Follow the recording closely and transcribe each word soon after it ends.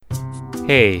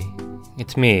Hey,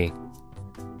 it's me.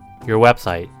 Your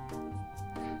website.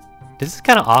 This is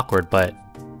kind of awkward, but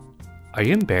are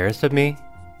you embarrassed of me?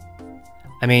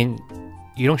 I mean,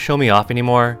 you don't show me off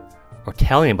anymore or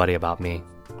tell anybody about me.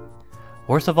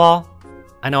 Worst of all,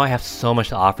 I know I have so much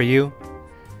to offer you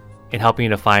in helping you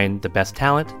to find the best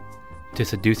talent, to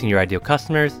seducing your ideal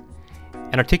customers,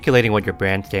 and articulating what your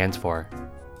brand stands for.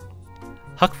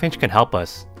 Huck Finch can help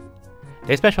us.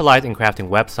 They specialize in crafting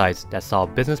websites that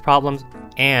solve business problems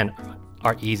and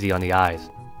are easy on the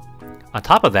eyes. On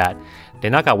top of that, they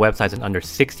knock out websites in under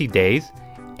 60 days,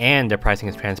 and their pricing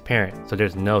is transparent, so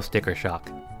there's no sticker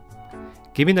shock.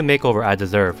 Give me the makeover I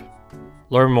deserve.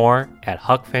 Learn more at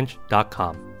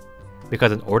huckfinch.com,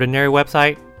 because an ordinary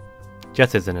website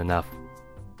just isn't enough.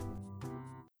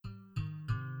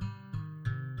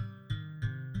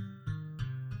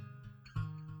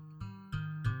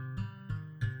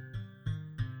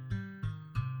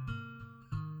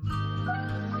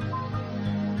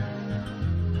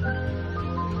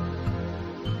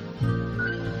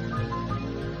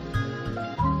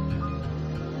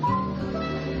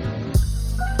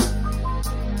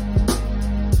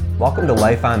 Welcome to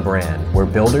Life on Brand, where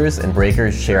builders and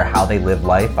breakers share how they live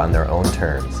life on their own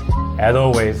terms. As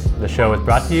always, the show is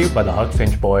brought to you by the Huck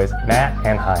Finch boys, Matt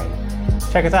and Hein.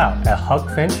 Check us out at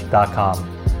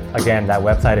huckfinch.com. Again, that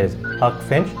website is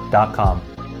huckfinch.com.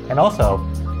 And also,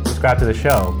 subscribe to the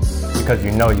show because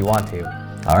you know you want to.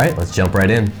 All right, let's jump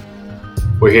right in.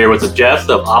 We're here with Jess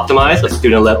of Optimize, a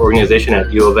student-led organization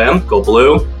at U of M, Go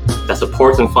Blue, that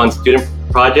supports and funds student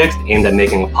projects aimed at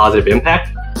making a positive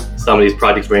impact. Some of these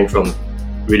projects range from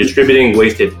redistributing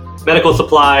wasted medical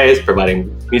supplies,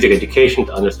 providing music education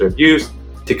to underserved youth,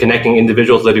 to connecting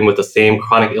individuals living with the same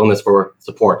chronic illness for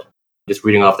support. Just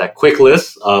reading off that quick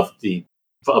list of the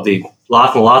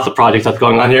lots and lots of projects that's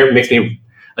going on here makes me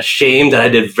ashamed that I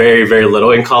did very, very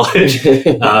little in college.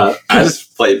 I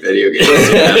just played video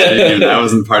games. I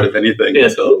wasn't part of anything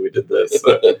until we did this.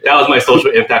 So. That was my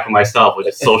social impact for myself, was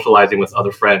just socializing with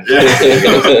other friends.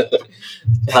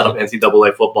 Out of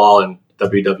NCAA football and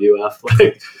WWF,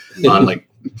 on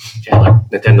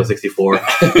Nintendo 64.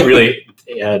 Really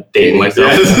dating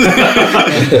myself.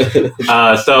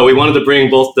 So we wanted to bring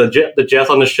both the Jess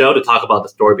on the show to talk about the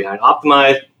story behind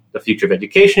Optimize, the future of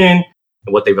education,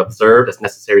 and what they've observed as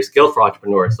necessary skills for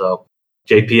entrepreneurs. So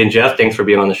JP and Jeff, thanks for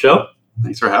being on the show.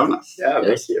 Thanks for having us. Yeah,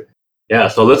 thank you. Yeah,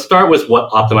 so let's start with what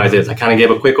Optimize is. I kind of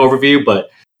gave a quick overview, but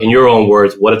in your own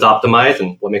words, what is Optimize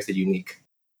and what makes it unique?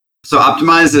 So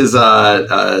Optimize is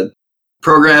a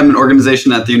program and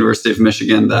organization at the University of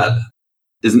Michigan that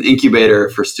is an incubator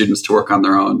for students to work on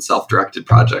their own self-directed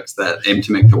projects that aim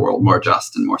to make the world more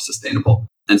just and more sustainable.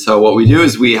 And so what we do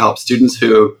is we help students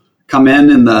who come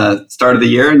in the start of the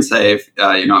year and say,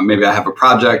 maybe I have a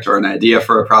project or an idea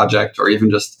for a project or even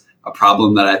just a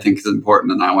problem that I think is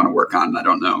important and I want to work on and I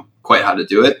don't know quite how to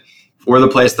do it. We're the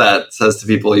place that says to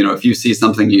people, if you see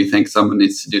something you think someone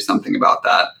needs to do something about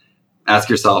that, ask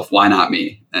yourself, why not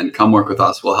me? And come work with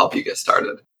us. We'll help you get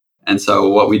started. And so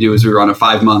what we do is we run a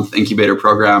 5-month incubator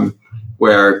program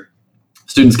where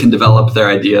students can develop their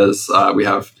ideas. We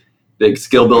have big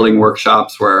skill building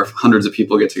workshops where hundreds of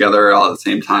people get together all at the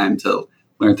same time to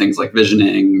learn things like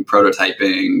visioning,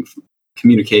 prototyping,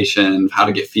 communication, how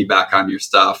to get feedback on your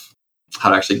stuff, how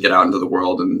to actually get out into the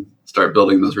world and start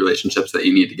building those relationships that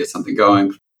you need to get something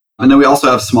going. And then we also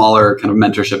have smaller kind of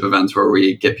mentorship events where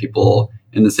we get people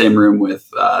in the same room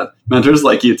with mentors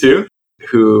like you two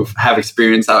who have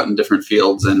experience out in different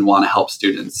fields and want to help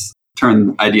students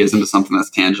turn ideas into something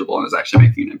that's tangible and is actually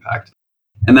making an impact.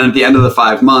 And then at the end of the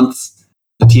 5 months,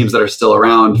 the teams that are still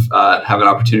around have an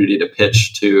opportunity to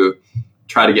pitch to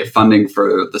try to get funding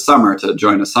for the summer to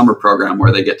join a summer program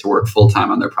where they get to work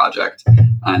full-time on their project.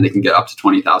 And they can get up to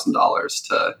 $20,000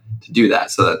 to do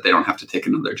that so that they don't have to take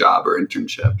another job or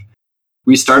internship.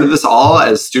 We started this all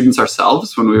as students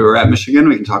ourselves when we were at Michigan.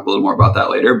 We can talk a little more about that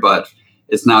later, but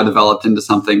it's now developed into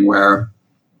something where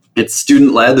it's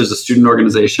student-led. There's a student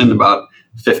organization, about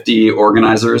 50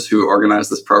 organizers who organize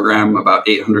this program, about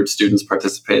 800 students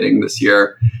participating this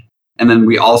year. And then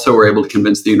we also were able to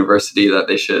convince the university that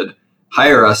they should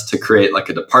hire us to create like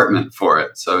a department for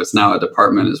it. So it's now a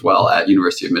department as well at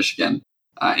University of Michigan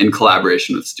in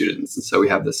collaboration with students. And so we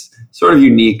have this sort of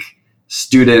unique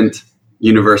student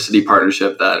university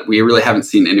partnership that we really haven't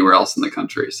seen anywhere else in the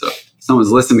country. So if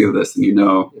someone's listening to this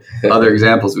and other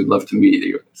examples, we'd love to meet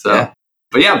you. So,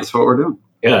 But yeah, that's what we're doing.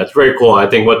 Yeah, it's very cool. I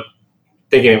think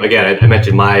I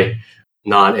mentioned my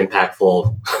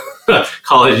non-impactful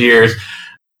college years.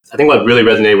 I think what really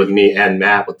resonated with me and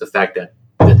Matt with the fact that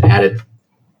it added,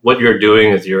 what you're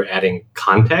doing is you're adding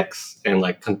context and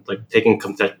taking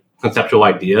conceptual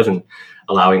ideas and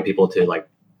allowing people to like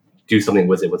do something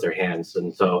with it with their hands.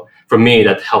 And so for me,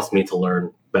 that helps me to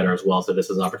learn better as well. So this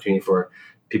is an opportunity for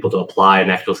people to apply an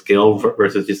actual skill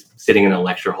versus just sitting in a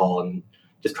lecture hall and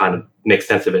just trying to make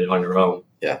sense of it on your own.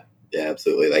 Yeah,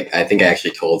 absolutely. Like, I think I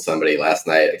actually told somebody last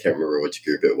night, I can't remember which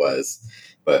group it was,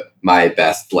 but my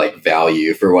best like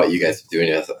value for what you guys were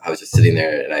doing, I was just sitting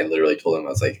there and I literally told them, I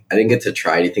was like, I didn't get to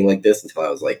try anything like this until I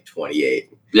was like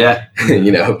 28. Yeah.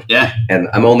 You know? Yeah. And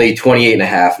I'm only 28 and a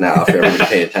half now, if everybody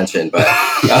paying attention. But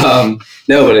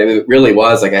no, but it really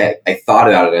was like, I thought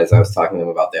about it as I was talking to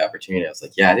them about the opportunity. I was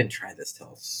like, yeah, I didn't try this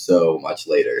till so much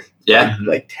later. Yeah.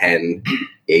 Like 10,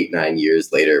 8, 9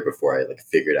 years later before I like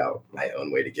figured out my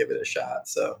own way to give it a shot.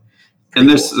 So, and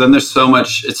there's so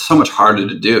much, it's so much harder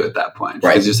to do at that point,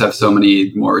 right? Because you just have so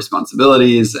many more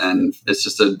responsibilities and it's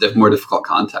just a more difficult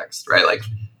context, right? Like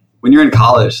when you're in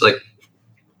college, like,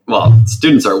 well,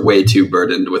 students are way too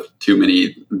burdened with too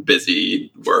many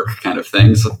busy work kind of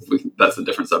things. That's a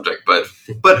different subject,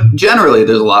 but generally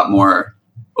there's a lot more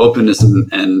openness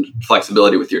and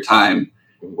flexibility with your time,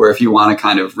 where if you want to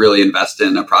kind of really invest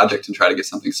in a project and try to get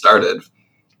something started,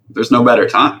 there's no better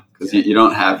time because you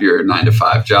don't have your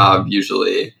 9-to-5 job.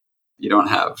 Usually you don't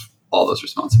have all those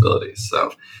responsibilities.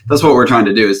 So that's what we're trying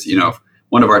to do is, you know,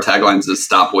 one of our taglines is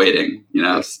stop waiting, you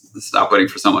know, stop waiting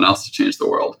for someone else to change the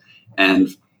world. And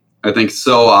I think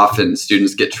so often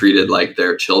students get treated like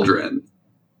they're children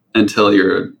until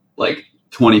you're like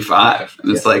 25.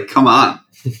 And it's like, come on,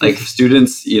 like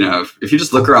students, you know, if you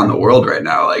just look around the world right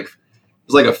now, like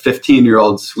there's like a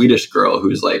 15-year-old Swedish girl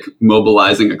who's like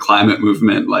mobilizing a climate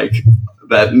movement, like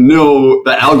that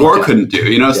Al Gore couldn't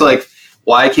do, you know? So like,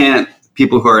 why can't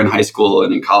people who are in high school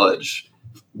and in college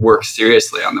work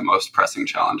seriously on the most pressing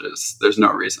challenges? There's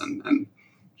no reason. And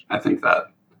I think that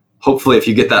hopefully if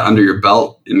you get that under your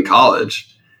belt in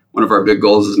college, one of our big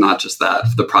goals is not just that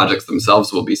the projects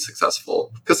themselves will be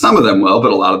successful, because some of them will,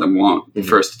 but a lot of them won't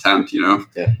first attempt, you know?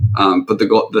 Yeah. But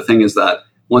the thing is that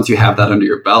once you have that under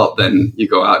your belt, then you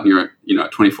go out and you're, you know,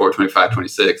 24, 25,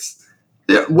 26,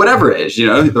 whatever age, you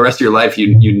know, the rest of your life,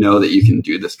 you know that you can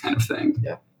do this kind of thing.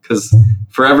 Yeah. Because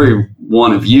for every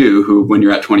one of you who, when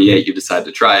you're at 28, you decide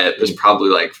to try it, there's probably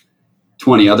like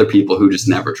 20 other people who just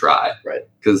never try. Right.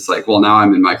 Because it's like, well, now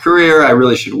I'm in my career. I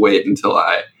really should wait until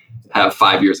I have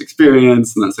 5 years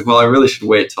experience. And then it's like, well, I really should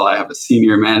wait till I have a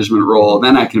senior management role.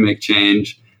 Then I can make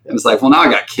change. And it's like, well, now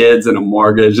I got kids and a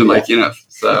mortgage and like, you know,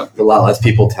 so. A lot less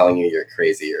people telling you you're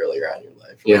crazy earlier on in your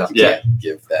life. Yeah. You can't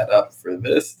give that up for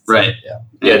this. Right.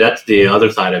 Yeah, that's the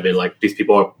other side of it. Like these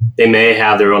people, they may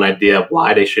have their own idea of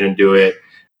why they shouldn't do it.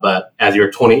 But as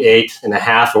you're 28 and a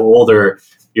half or older,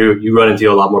 you run into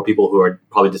a lot more people who are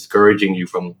probably discouraging you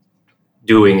from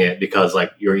doing it because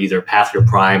like you're either past your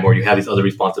prime or you have these other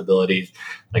responsibilities.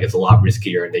 Like it's a lot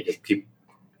riskier and they just keep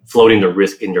floating the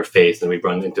risk in your face. And we've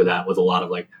run into that with a lot of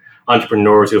like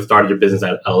entrepreneurs who have started their business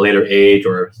at a later age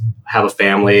or have a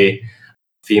family,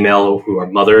 female who are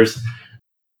mothers.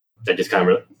 They're just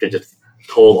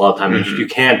told all the time, you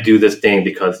can't do this thing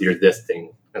because you're this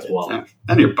thing as well. Yeah.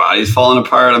 And your body's falling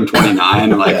apart. I'm 29.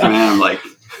 I'm like, man, I'm like,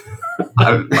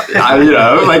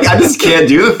 I just can't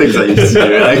do the things I used to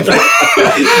do. Like,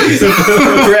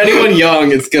 for anyone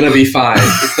young, it's going to be fine.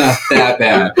 It's not that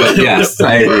bad. But yes,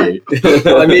 I agree.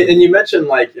 Well, I mean, and you mentioned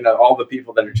like, you know, all the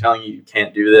people that are telling you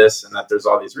can't do this and that there's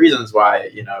all these reasons why,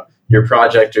 you know, your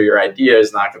project or your idea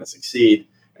is not going to succeed.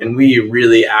 And we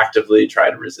really actively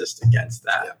try to resist against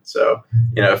that. Yeah. So,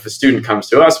 you know, if a student comes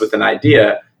to us with an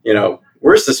idea, you know,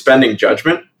 we're suspending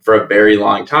judgment for a very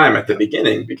long time at the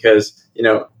beginning because, you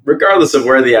know, regardless of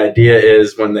where the idea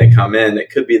is when they come in, it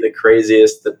could be the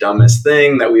craziest, the dumbest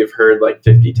thing that we've heard like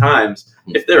 50 times.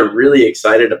 If they're really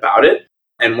excited about it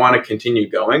and want to continue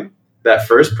going, that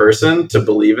first person to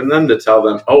believe in them, to tell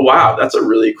them, oh, wow, that's a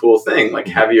really cool thing. Like,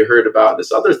 have you heard about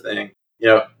this other thing? You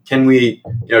know, can we,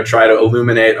 you know, try to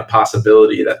illuminate a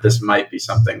possibility that this might be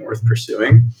something worth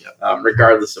pursuing,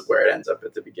 regardless of where it ends up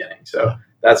at the beginning. So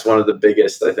that's one of the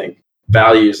biggest, I think,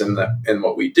 values in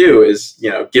what we do is, you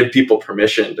know, give people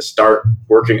permission to start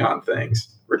working on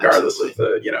things, regardless of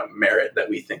the, you know, merit that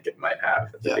we think it might have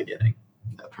at the beginning.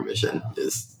 That permission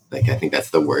is like, I think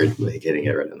that's the word, like hitting it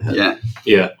right in the head.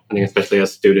 Yeah. I think especially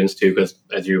as students too, because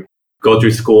as you go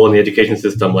through school and the education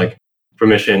system, like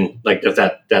permission, like there's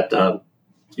that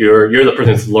you're the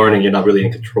person that's learning, you're not really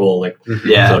in control. Like,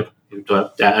 so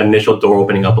that initial door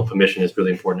opening up of permission is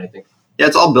really important, I think. Yeah,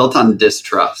 it's all built on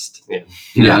distrust. Yeah.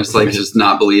 You know, it's like just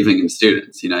not believing in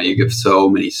students. You know, you give so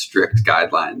many strict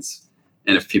guidelines.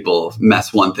 And if people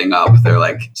mess one thing up, they're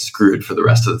like screwed for the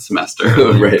rest of the semester.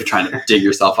 Right. You're trying to dig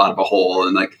yourself out of a hole.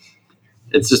 And like,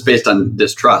 it's just based on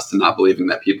distrust and not believing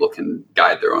that people can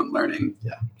guide their own learning.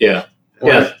 Yeah.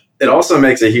 Well, it also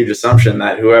makes a huge assumption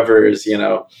that whoever is,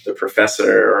 the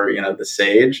professor or, the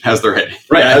sage Has the right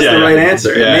has the right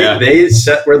answer. Yeah, And they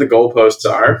set where the goalposts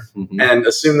are and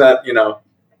assume that,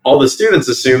 all the students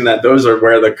assume that those are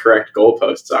where the correct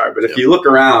goalposts are. But if you look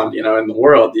around, in the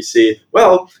world, you see,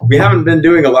 well, we haven't been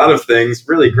doing a lot of things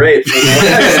really great for the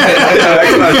last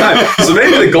X amount of time. So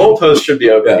maybe the goalpost should be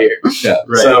over here. Yeah.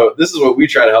 Right. So this is what we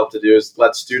try to help to do is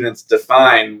let students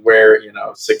define where,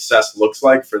 success looks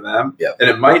like for them. Yeah.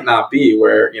 And it might not be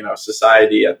where,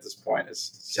 society at this point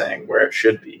is saying where it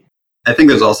should be. I think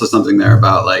there's also something there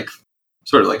about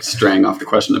sort of straying off the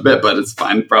question a bit, but it's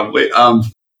fine probably.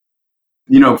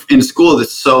 In school,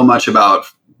 it's so much about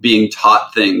being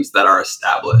taught things that are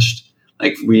established.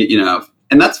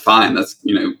 And that's fine. That's,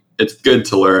 it's good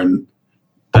to learn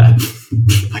that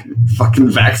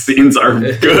fucking vaccines are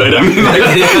good. I mean,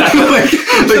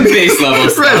 the base level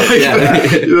stuff.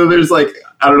 Right, there's I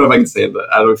don't know if I can say that.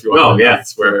 I don't know if you want to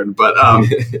swear, but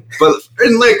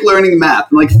in learning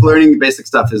math and learning basic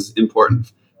stuff is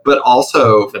important. But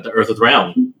also That the Earth is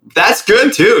round. that's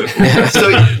good too. So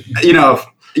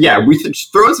we should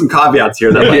throw in some caveats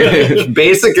here that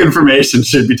basic information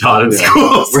should be taught in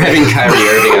schools. We're having Kyrie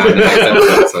Irving on the next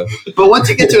episode. So. But once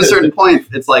you get to a certain point,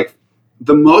 it's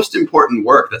the most important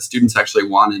work that students actually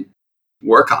want to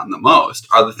work on the most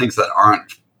are the things that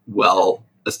aren't well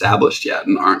established yet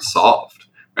and aren't solved,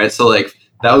 right? So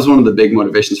that was one of the big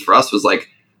motivations for us was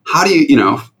how do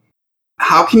you,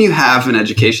 how can you have an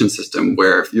education system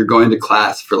where you're going to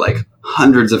class for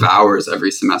hundreds of hours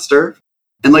every semester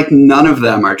and none of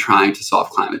them are trying to solve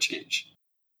climate change?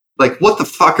 What the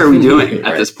fuck are we doing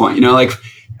at this point? And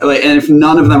if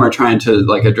none of them are trying to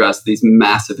address these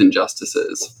massive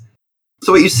injustices.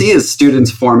 So what you see is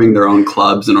students forming their own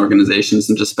clubs and organizations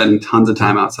and just spending tons of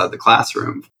time outside the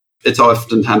classroom. It's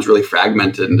oftentimes really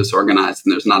fragmented and disorganized,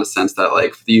 and there's not a sense that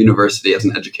the university as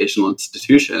an educational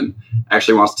institution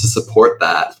actually wants to support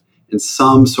that in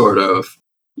some sort of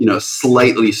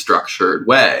slightly structured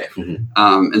way.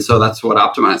 And so that's what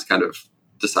Optimize kind of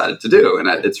decided to do. And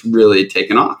it's really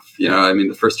taken off.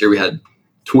 The first year we had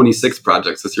 26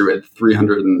 projects. This year we had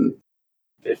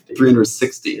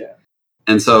 360. Yeah.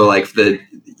 And so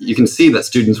you can see that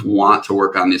students want to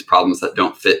work on these problems that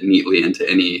don't fit neatly into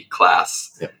any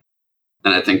class. Yeah.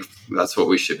 And I think that's what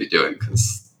we should be doing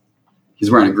because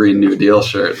he's wearing a Green New Deal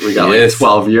shirt. We got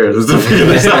 12 years to figure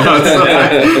this out.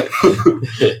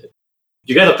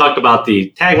 You guys have talked about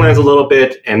the taglines a little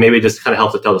bit, and maybe just kind of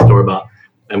helps to tell the story about,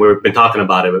 and we've been talking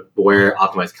about it, where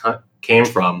Optimize came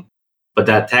from. But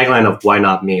that tagline of "Why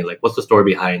not me?" What's the story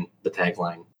behind the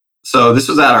tagline? So this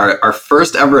was at our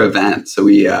first ever event. So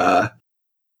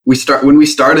when we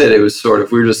started, it was sort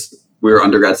of we were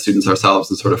undergrad students ourselves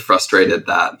and sort of frustrated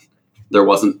that there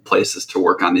wasn't places to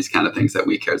work on these kind of things that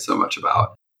we cared so much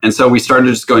about. And so we started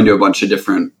just going to a bunch of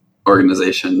different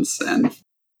organizations and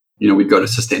we'd go to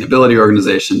sustainability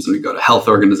organizations and we'd go to health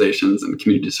organizations and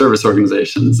community service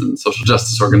organizations and social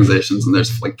justice organizations. And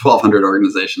there's 1,200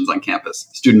 organizations on campus,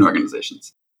 student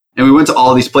organizations. And we went to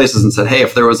all these places and said, hey,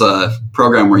 if there was a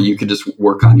program where you could just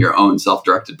work on your own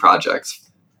self-directed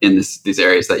projects in these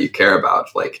areas that you care about,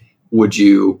 would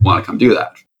you want to come do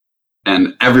that?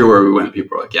 And everywhere we went,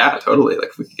 people were like, yeah, totally.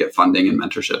 If we could get funding and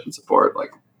mentorship and support,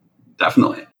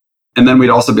 definitely. And then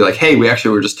we'd also be like, hey, we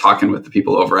actually were just talking with the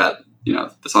people over at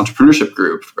this entrepreneurship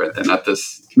group, right? And at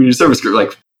this community service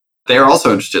group, they are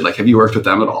also interested. Have you worked with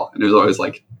them at all? And it was always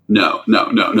no.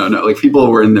 People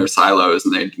were in their silos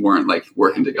and they weren't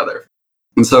working together.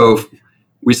 And so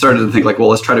we started to think well,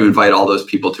 let's try to invite all those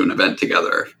people to an event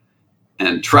together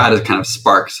and try to kind of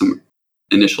spark some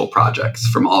initial projects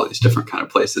from all these different kind of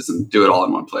places and do it all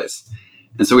in one place.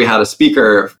 And so we had a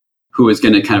speaker who was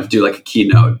going to kind of do a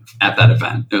keynote at that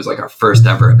event. It was our first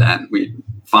ever event. We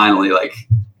finally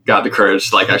got the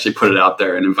courage to actually put it out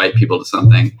there and invite people to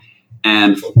something.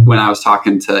 And when I was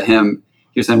talking to him,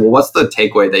 he was saying, well, what's the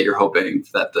takeaway that you're hoping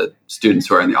that the students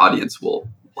who are in the audience will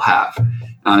have?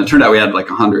 It turned out we had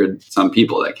 100 some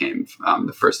people that came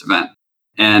the first event.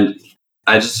 And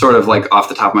I just sort of off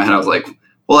the top of my head, I was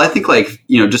well, I think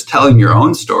just telling your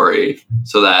own story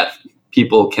so that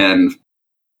people can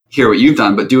hear what you've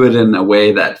done, but do it in a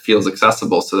way that feels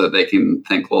accessible so that they can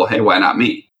think, well, hey, why not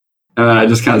me? And then I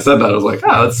just kind of said that. I was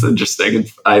oh, that's interesting.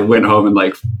 And I went home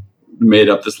and made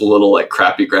up this little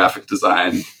crappy graphic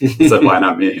design and said, why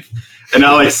not me? And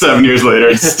now 7 years later,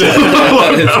 it's still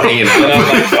it's hanging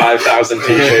out. 5,000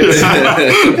 t-shirts.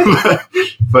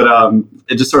 But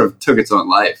it just sort of took its own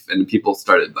life and people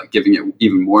started giving it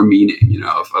even more meaning,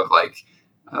 of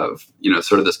of,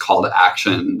 sort of this call to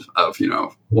action of,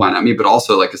 why not me, but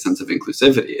also like a sense of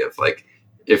inclusivity of like,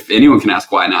 if anyone can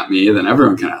ask why not me, then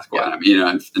everyone can ask why not me,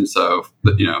 and so,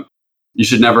 you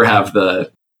should never have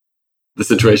the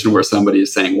situation where somebody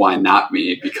is saying why not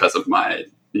me because of my,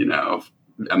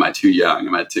 am I too young?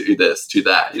 Am I too this, too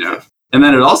that, And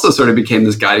then it also sort of became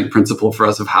this guiding principle for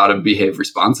us of how to behave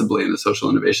responsibly in a social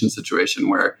innovation situation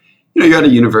where, you're at a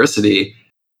university,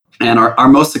 and our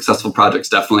most successful projects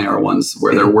definitely are ones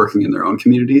where they're working in their own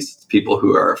communities, people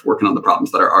who are working on the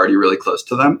problems that are already really close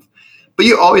to them. But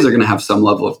you always are going to have some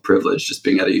level of privilege just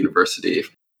being at a university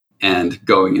and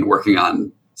going and working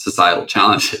on societal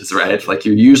challenges, right? Like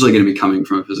you're usually going to be coming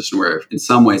from a position where, in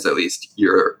some ways at least,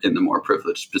 you're in the more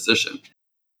privileged position,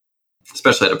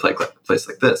 especially at a place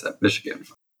like this at Michigan.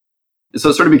 And so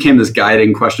it sort of became this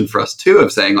guiding question for us too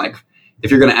of saying, like, if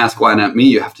you're going to ask why not me,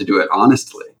 you have to do it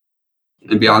honestly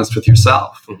and be honest with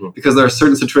yourself, because there are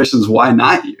certain situations, why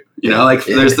not you?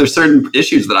 There's certain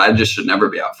issues that I just should never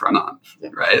be out front on,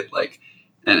 right? Like,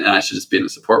 and I should just be in a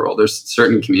support role. There's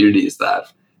certain communities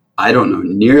that I don't know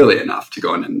nearly enough to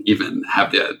go in and even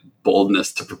have the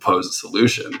boldness to propose a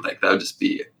solution. Like that would just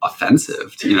be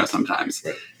offensive to, sometimes.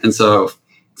 Right. And so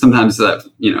sometimes that,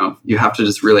 you have to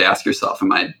just really ask yourself,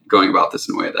 am I going about this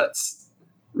in a way that's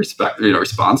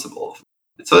responsible?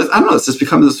 So I don't know, it's just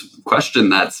become this question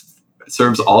that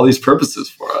serves all these purposes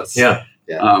for us. Yeah.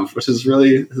 Which has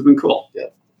been cool. Yeah.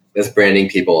 That's branding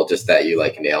people, just that you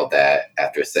like nailed that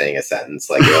after saying a sentence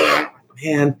like earlier.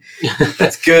 Man,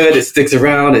 that's good. It sticks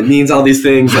around. It means all these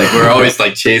things. Like we're always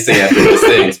like chasing after those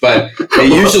things, but they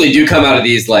usually do come out of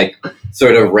these like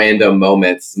sort of random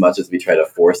moments, as much as we try to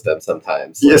force them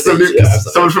sometimes. Yeah.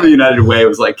 Someone from the United Way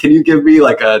was like, "Can you give me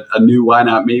like a new why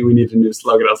not me? We need a new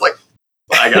slogan." I was like,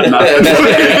 I got nothing.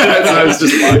 So I was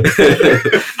just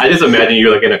like, I just imagine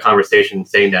you like in a conversation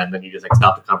saying that, and then you just like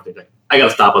stop the conversation. Like, I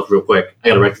gotta stop us real quick. I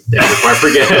gotta write this down before I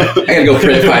forget. I gotta go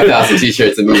print 5,000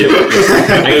 t-shirts immediately.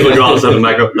 I gotta go draw stuff in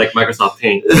Microsoft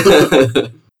Paint.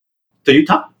 So you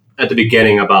talked at the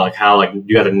beginning about like how like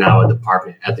you had a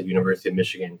department at the University of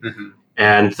Michigan,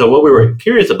 and so what we were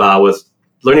curious about was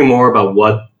learning more about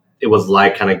what it was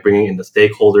like, kind of like bringing in the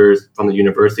stakeholders from the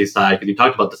university side. Because you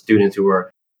talked about the students who were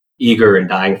eager and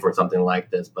dying for something like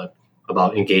this, but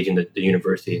about engaging the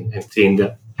university and seeing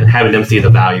that and having them see the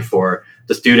value for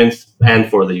the students and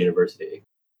for the university.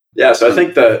 Yeah, so I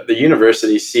think the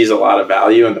university sees a lot of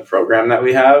value in the program that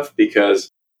we have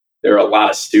because there are a lot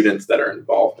of students that are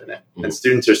involved in it. And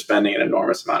students are spending an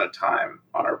enormous amount of time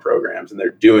on our programs, and they're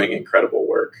doing incredible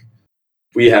work.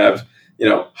 We have,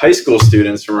 high school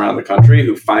students from around the country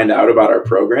who find out about our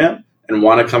program and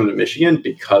want to come to Michigan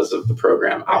because of the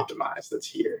program Optimize that's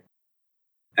here.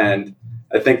 And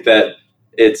I think that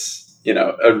it's,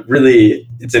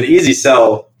 it's an easy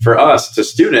sell for us to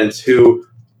students who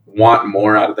want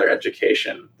more out of their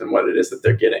education than what it is that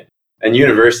they're getting. And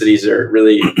universities are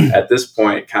really at this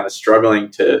point kind of struggling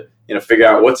to, figure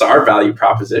out what's our value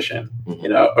proposition.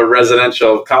 A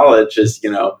residential college is,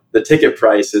 the ticket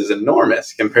price is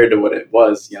enormous compared to what it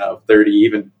was, 30,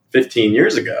 even 15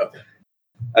 years ago.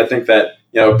 I think that,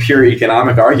 a pure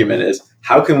economic argument is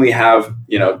how can we have,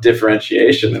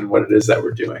 differentiation in what it is that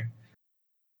we're doing?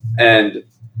 And,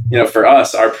 for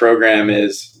us, our program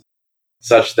is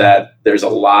such that there's a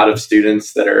lot of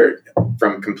students that are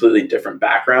from completely different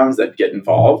backgrounds that get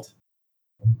involved.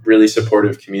 Really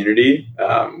supportive community.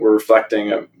 We're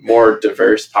reflecting a more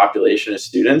diverse population of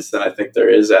students than I think there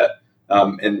is at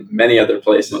in many other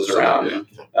places around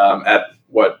at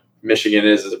what Michigan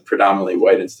is a predominantly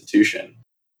white institution.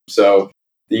 So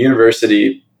the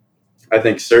university, I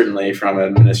think certainly from an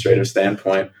administrative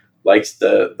standpoint, likes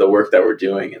the work that we're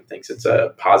doing and thinks it's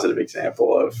a positive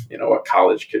example of what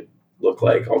college could look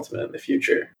like ultimately in the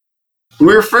future. When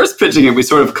we were first pitching it, we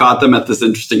sort of caught them at this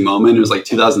interesting moment. It was like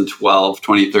 2012,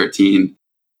 2013,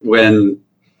 when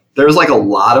there was like a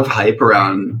lot of hype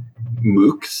around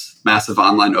MOOCs, massive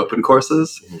online open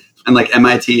courses. And like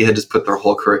MIT had just put their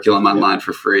whole curriculum online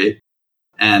for free.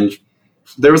 And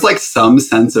there was like some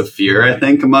sense of fear, I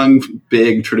think, among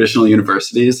big traditional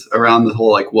universities around the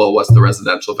whole like, well, what's the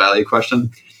residential value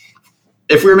question?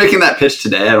 If we were making that pitch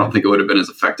today, I don't think it would have been as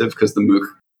effective because the MOOC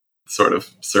sort of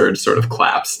surge sort of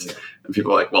collapsed. And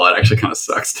people are like, well, it actually kind of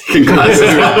sucks taking classes.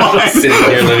 Sitting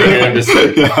here, living here, just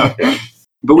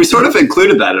But we sort of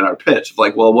included that in our pitch of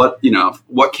like, well, what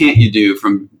can't you do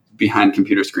from behind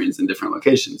computer screens in different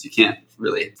locations? You can't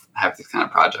really have these kind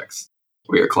of projects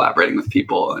where you're collaborating with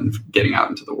people and getting out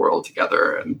into the world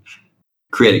together and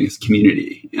creating this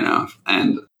community,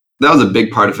 and that was a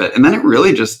big part of it. And then it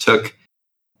really just took,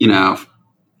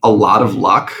 a lot of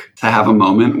luck to have a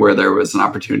moment where there was an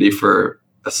opportunity for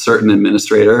a certain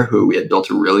administrator who we had built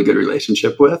a really good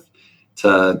relationship with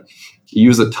to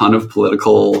use a ton of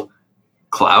political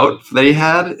clout that he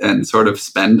had and sort of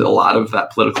spend a lot of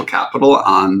that political capital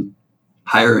on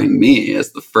hiring me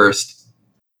as the first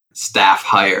staff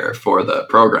hire for the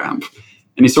program.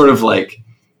 And he sort of like,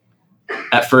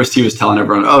 at first he was telling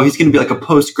everyone, oh, he's going to be like a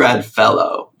post-grad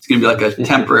fellow. It's going to be like a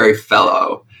temporary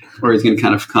fellow where he's going to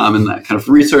kind of come and kind of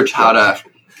research how to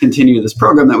continue this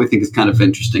program that we think is kind of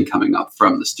interesting coming up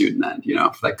from the student end, you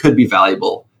know, that could be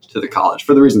valuable to the college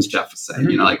for the reasons Jeff was saying,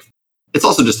 you know, like it's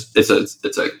also just, it's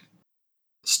a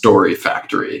story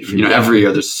factory. You know, every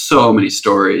year there's so many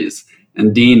stories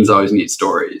and deans always need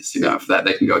stories, you know, that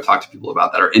they can go talk to people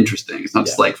about that are interesting. It's not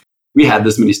just like, we had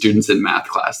this many students in math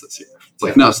class this year. It's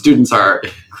like, no, students are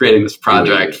creating this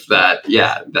project that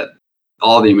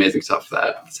all the amazing stuff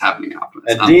that's happening out.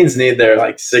 And deans need their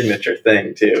like signature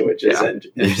thing too, which is an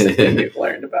interesting thing you've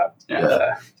learned about.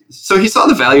 So he saw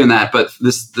the value in that, but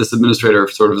this administrator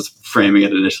sort of was framing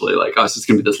it initially like, oh, it's just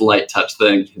going to be this light touch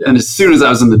thing. Yeah. And as soon as I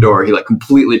was in the door, he like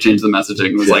completely changed the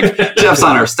messaging. It was like, Jeff's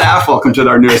on our staff. Welcome to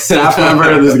our newest staff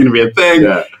member. This is going to be a thing.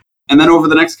 Yeah. And then over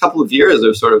the next couple of years, it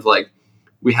was sort of like,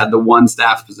 we had the one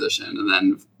staff position, and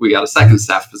then we got a second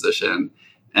staff position.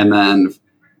 And then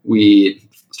we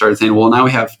started saying, well, now we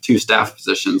have two staff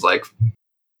positions, like,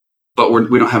 but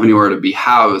we don't have anywhere to be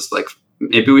housed. Like,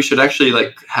 maybe we should actually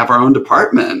like have our own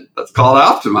department that's called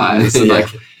Optimize.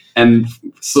 And and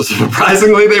so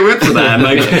surprisingly they went for that. And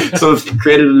like, so we've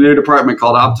created a new department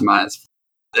called Optimize.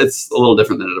 It's a little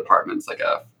different than a department. It's like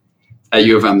at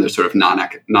U of M, there's sort of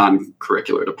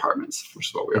non-curricular departments, which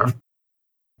is what we are.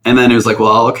 And then it was like,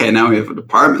 well, okay, now we have a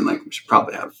department. Like, we should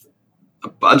probably have a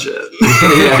budget.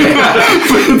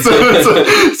 so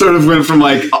sort of went from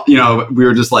like, you know, we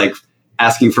were just like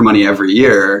asking for money every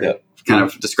year, kind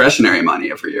of discretionary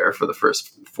money every year for the first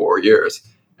 4 years.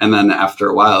 And then after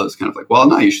a while, it was kind of like, well,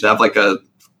 no, you should have like a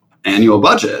annual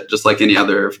budget, just like any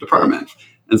other department.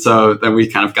 And so then we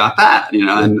kind of got that, you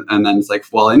know, and then it's like,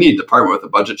 well, any department with a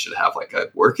budget should have like a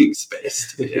working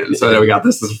space. And so then we got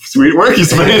this sweet working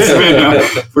space.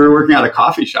 We were working out of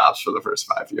coffee shops for the first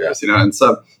 5 years, you know, and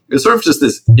so it was sort of just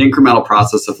this incremental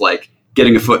process of like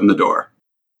getting a foot in the door,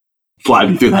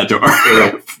 sliding through that door,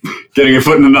 getting a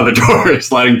foot in another door,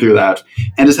 sliding through that,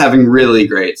 and just having really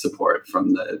great support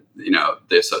from the, you know,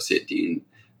 the associate dean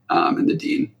and the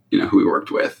dean, you know, who we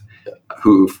worked with,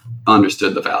 who've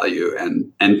understood the value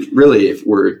and really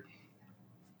were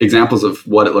examples of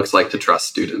what it looks like to trust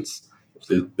students.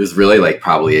 There's really like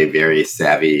probably a very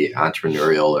savvy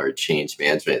entrepreneurial or change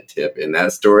management tip in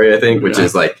that story, I think, which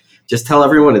is like, just tell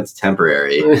everyone it's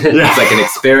temporary. It's like an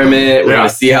experiment. We're going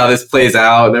to see how this plays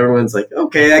out. And everyone's like,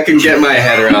 okay, I can get my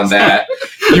head around that.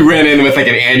 You ran in with like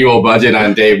an annual budget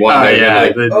on day one.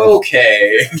 Like,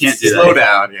 okay, can't slow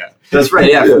down. Yeah, that's right.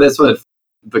 Yeah, that's what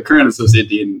the current associate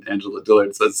dean, Angela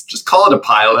Dillard, says. Just call it a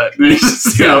pilot. And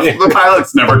just, you know, the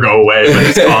pilots never go away. But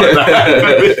just call it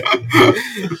that.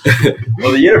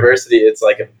 Well, the university, it's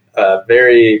like a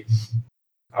very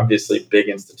obviously big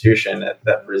institution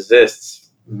that resists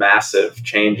massive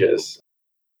changes.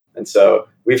 And so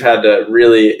we've had to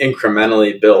really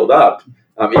incrementally build up,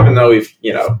 even though we've,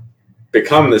 you know,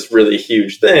 become this really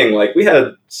huge thing. Like, we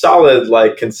had solid,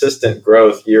 like, consistent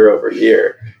growth year over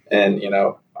year. And, you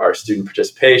know, our student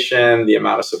participation, the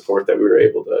amount of support that we were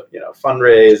able to, you know,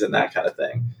 fundraise and that kind of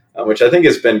thing, which I think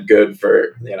has been good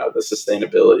for, you know, the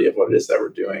sustainability of what it is that we're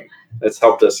doing. It's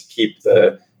helped us keep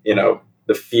the, you know,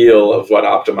 the feel of what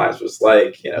Optimize was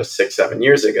like, you know, 6-7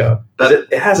 years ago. But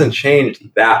it hasn't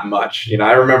changed that much. You know,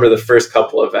 I remember the first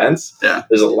couple events. Yeah.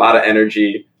 There's a lot of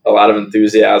energy, a lot of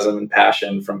enthusiasm and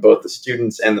passion from both the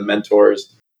students and the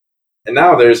mentors. And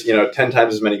now there's, you know, 10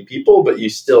 times as many people, but you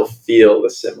still feel the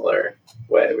similar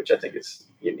way, which I think is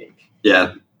unique.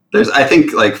 Yeah. I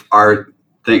think like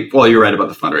well, you're right about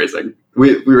the fundraising.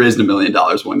 We raised $1 million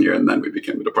 1 year and then we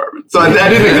became a department. So I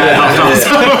do think that helped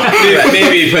also.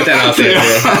 Maybe put that out there.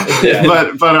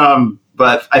 Yeah.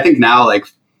 But I think now like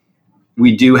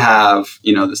we do have,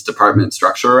 you know, this department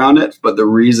structure around it, but the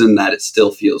reason that it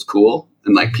still feels cool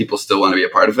and like people still want to be a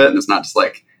part of it, and it's not just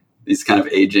like these kind of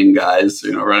aging guys,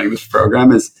 you know, running this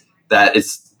program, is that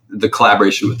it's the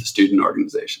collaboration with the student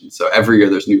organization. So every year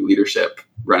there's new leadership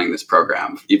running this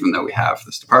program, even though we have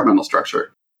this departmental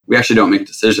structure. We actually don't make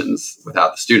decisions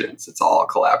without the students. It's all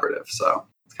collaborative. So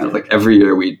it's kind of like every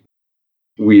year we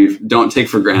don't take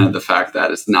for granted the fact that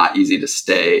it's not easy to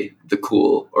stay the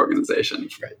cool organization.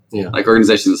 Right. Yeah. Like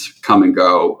organizations come and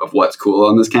go of what's cool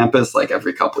on this campus like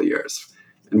every couple of years.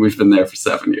 And we've been there for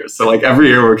 7 years. So like every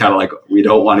year we're kind of like, we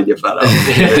don't want to give that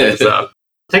up. So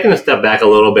taking a step back a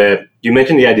little bit, you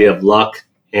mentioned the idea of luck,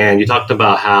 and you talked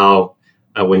about how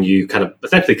when you kind of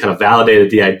essentially kind of validated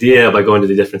the idea by going to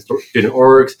the different student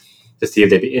orgs to see if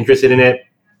they'd be interested in it,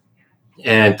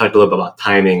 and talked a little bit about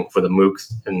timing for the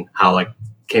MOOCs and how like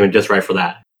came in just right for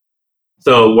that.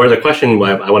 So where the question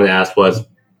I wanted to ask was,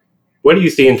 what do you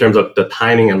see in terms of the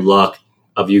timing and luck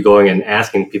of you going and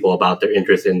asking people about their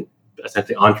interest in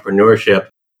essentially entrepreneurship,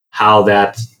 how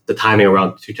that's the timing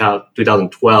around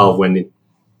 2012 when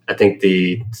I think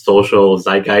the social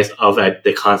zeitgeist of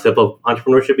the concept of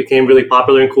entrepreneurship became really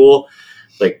popular and cool.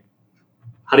 Like,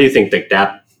 how do you think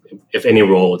that if any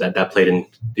role that played in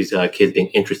these kids being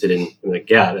interested in, like,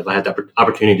 yeah, if I had the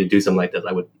opportunity to do something like this,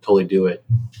 I would totally do it.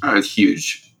 Oh, it's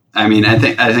huge. I mean, I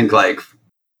think like,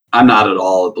 I'm not at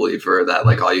all a believer that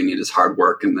like all you need is hard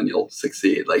work and then you'll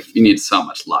succeed. Like, you need so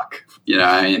much luck, you know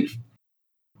what I mean?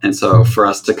 And so for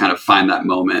us to kind of find that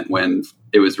moment when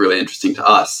it was really interesting to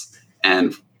us,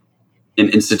 and an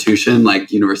institution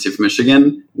like University of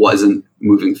Michigan wasn't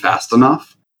moving fast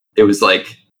enough, it was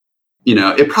like, you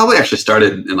know, it probably actually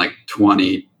started in like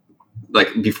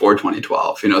before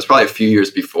 2012, you know, it's probably a few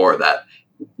years before that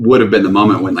would have been the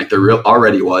moment when like there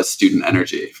already was student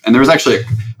energy. And there was actually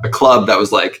a club that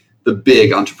was like the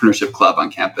big entrepreneurship club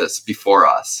on campus before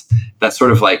us that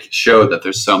sort of like showed that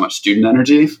there's so much student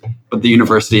energy, but the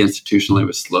university institutionally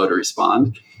was slow to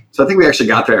respond. So I think we actually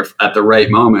got there at the right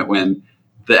moment when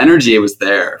the energy was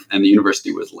there and the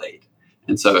university was late.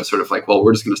 And so it's sort of like, well,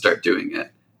 we're just going to start doing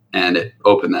it. And it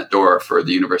opened that door for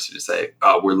the university to say,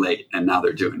 oh, we're late and now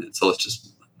they're doing it. So let's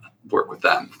just work with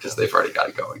them because they've already got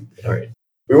it going. All right.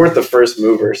 We weren't the first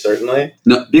mover, certainly.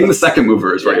 No, being the second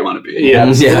mover is where you want to be. Yeah,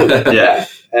 absolutely. Yeah.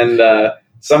 And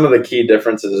some of the key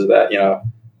differences are that, you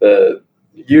know,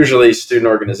 usually student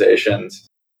organizations,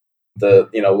 the,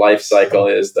 you know, life cycle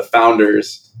is the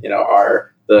founders, you know,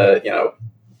 are the, you know,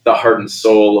 the heart and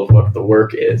soul of what the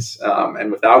work is.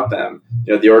 And without them,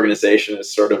 you know, the organization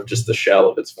is sort of just the shell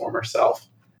of its former self.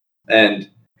 And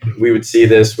we would see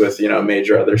this with, you know,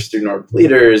 major other student org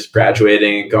leaders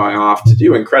graduating and going off to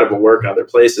do incredible work in other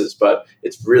places, but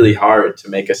it's really hard to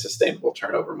make a sustainable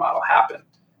turnover model happen.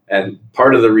 And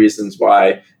part of the reasons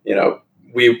why, you know,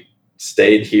 we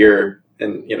stayed here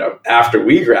and, you know, after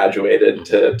we graduated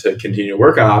to continue to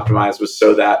work on Optimize was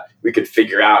so that we could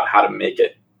figure out how to make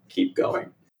it keep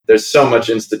going. There's so much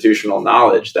institutional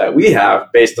knowledge that we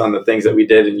have based on the things that we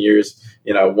did in years,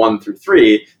 you know, 1 through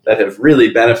 3 that have really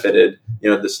benefited, you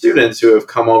know, the students who have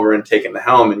come over and taken the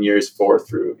helm in years 4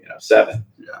 through, you know, 7.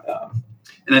 Yeah.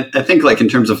 And I think like in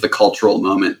terms of the cultural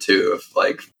moment too, of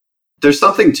like, there's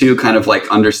something to kind of like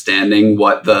understanding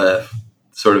what the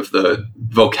sort of the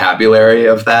vocabulary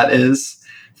of that is,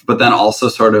 but then also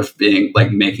sort of being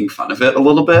like making fun of it a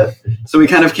little bit. So we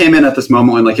kind of came in at this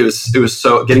moment when like it was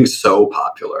so getting so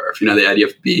popular, you know, the idea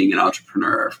of being an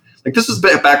entrepreneur. Like this was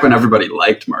back when everybody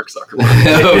liked Mark Zuckerberg.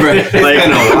 Right. Like, it's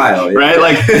been a while, yeah. Right?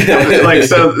 Like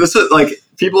so this is like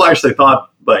people actually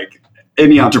thought like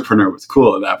any entrepreneur was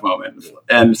cool at that moment.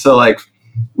 And so like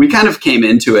we kind of came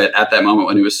into it at that moment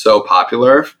when it was so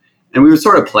popular. And we would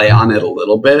sort of play on it a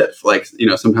little bit. Like, you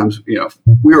know, sometimes, you know,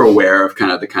 we were aware of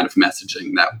kind of the kind of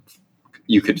messaging that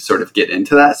you could sort of get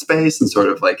into that space and sort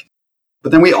of like,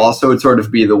 but then we also would sort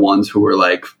of be the ones who were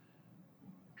like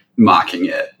mocking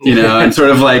it, you know, and sort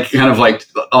of like, kind of like,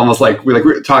 almost like we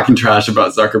were talking trash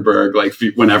about Zuckerberg, like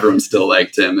when everyone still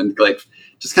liked him and like,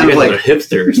 just kind of like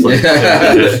hipsters.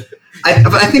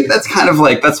 I think that's kind of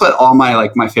like, that's what all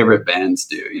my favorite bands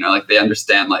do, you know, like they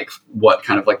understand like what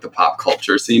kind of like the pop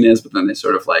culture scene is, but then they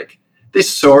sort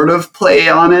of play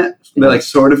on it. They like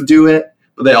sort of do it,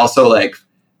 but they also like,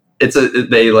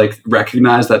 they like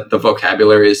recognize that the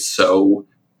vocabulary is so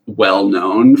well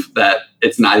known that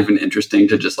it's not even interesting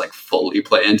to just like fully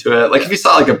play into it. Like if you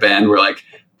saw like a band where like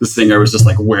the singer was just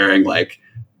like wearing like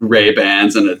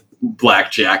Ray-Bans and a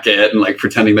black jacket and like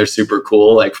pretending they're super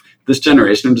cool, like this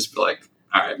generation would just be like,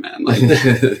 all right, man, like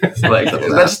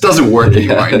that just doesn't work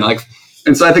anymore. You know, like,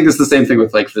 and so I think it's the same thing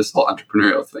with like this whole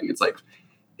entrepreneurial thing. It's like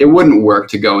it wouldn't work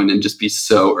to go in and just be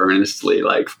so earnestly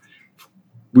like,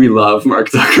 we love Mark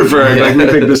Zuckerberg. Like we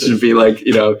think this should be like,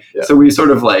 you know. Yeah. So we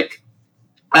sort of like,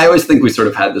 I always think we sort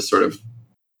of had this sort of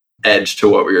edge to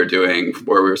what we were doing,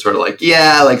 where we were sort of like,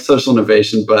 yeah, like social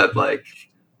innovation, but like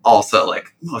also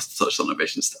like most social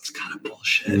innovation stuff's kind of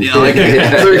bullshit, you know, like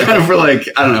so we kind of were like,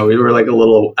 I don't know, we were like a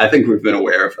little, I think we've been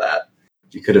aware of that.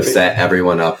 You could have set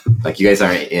everyone up, like you guys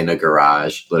aren't in a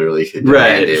garage, literally.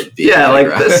 Right. Yeah, like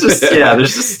that's just, yeah,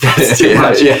 there's just, that's too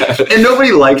much. Yeah. And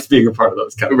nobody likes being a part of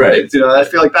those kind of things. You know, I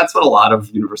feel like that's what a lot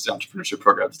of university entrepreneurship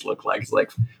programs look like. It's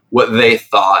like what they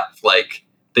thought, like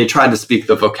they tried to speak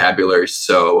the vocabulary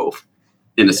so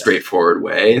in a straightforward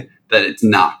way that it's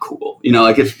not cool. You know,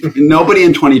 like if nobody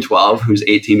in 2012 who's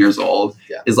 18 years old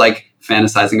is like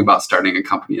fantasizing about starting a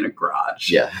company in a garage.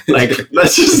 Yeah. Like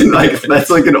that's just like, that's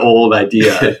like an old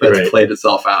idea that's played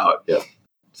itself out. Yeah.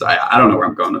 So I don't know where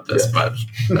I'm going with this, but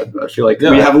I feel like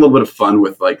we have a little bit of fun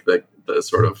with like the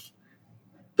sort of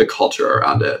the culture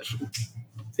around it.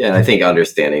 Yeah, and I think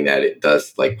understanding that it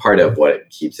does, like, part of what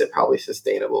keeps it probably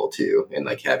sustainable too, and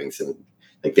like having some,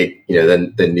 like, they, you know,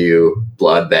 the new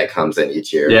blood that comes in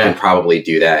each year can probably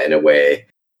do that in a way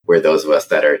where those of us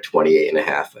that are 28 and a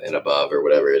half and above or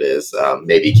whatever it is,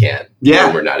 maybe can't.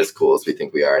 Yeah. We're not as cool as we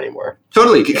think we are anymore.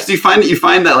 Totally. Because you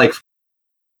find that, like,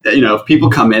 you know, if people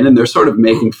come in and they're sort of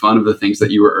making fun of the things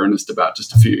that you were earnest about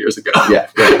just a few years ago. Yeah.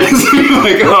 Right.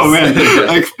 Like, oh man.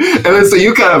 Like, and then so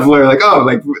you kind of learn like, oh,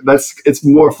 like it's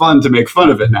more fun to make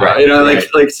fun of it now. Right. You know,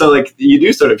 like so like you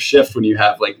do sort of shift when you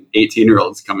have like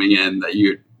 18-year-olds coming in that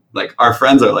you like, our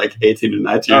friends are like 18 to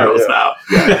 19-year-olds now.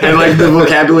 Yeah. And like the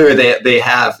vocabulary they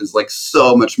have is like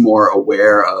so much more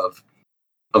aware of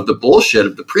the bullshit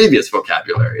of the previous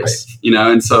vocabularies. Right. You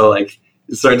know, and so like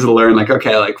you start to learn like,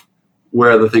 okay, like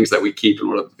where are the things that we keep and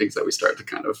what are the things that we start to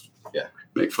kind of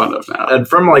make fun of now? And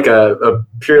from like a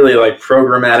purely like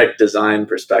programmatic design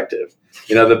perspective,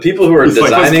 you know, the people who are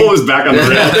designing, let's pull this back on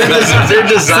the they're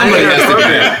designing our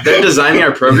program. They're designing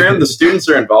our program. The students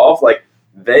are involved. Like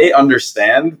they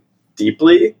understand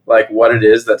deeply like what it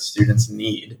is that students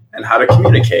need and how to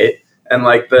communicate and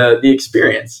like the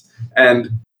experience. And,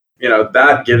 you know,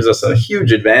 that gives us a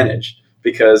huge advantage.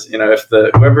 Because, you know, if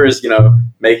whoever is, you know,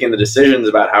 making the decisions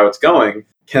about how it's going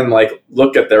can like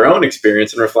look at their own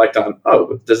experience and reflect on,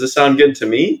 oh, does this sound good to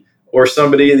me? Or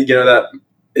somebody, you know, that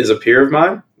is a peer of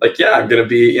mine? Like, yeah, I'm going to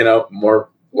be, you know,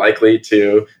 more likely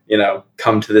to, you know,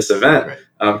 come to this event,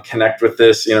 connect with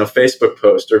this, you know, Facebook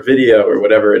post or video or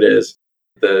whatever it is.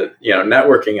 The, you know,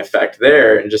 networking effect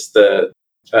there and just the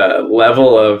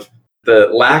level of the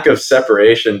lack of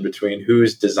separation between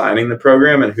who's designing the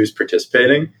program and who's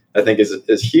participating, I think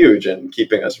is huge in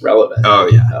keeping us relevant. Oh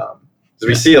yeah. So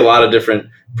we see a lot of different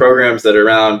programs that are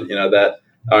around, you know, that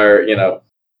are, you know,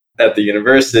 at the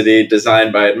university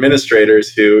designed by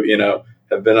administrators who, you know,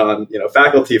 have been on, you know,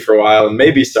 faculty for a while and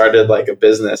maybe started like a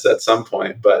business at some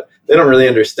point, but they don't really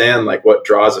understand like what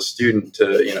draws a student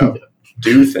to, you know,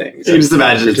 do things. You just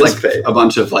imagine it's like a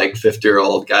bunch of like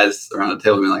 50-year-old guys around the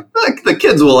table being like, the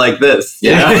kids will like this.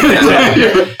 Yeah.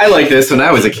 I like this when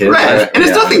I was a kid. Right. And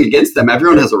it's nothing against them.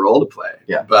 Everyone has a role to play.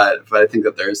 Yeah. But I think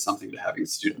that there is something to having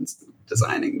students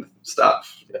designing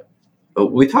stuff. Yeah. But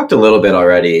we talked a little bit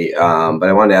already, but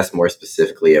I wanted to ask more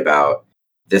specifically about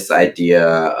this idea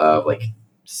of like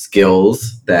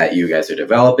skills that you guys are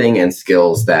developing and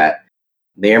skills that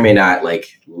may or may not like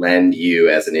lend you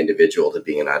as an individual to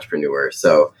being an entrepreneur.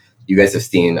 So you guys have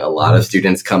seen a lot of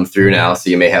students come through now, so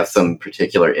you may have some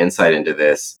particular insight into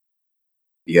this.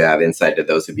 You have insight to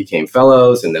those who became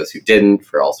fellows and those who didn't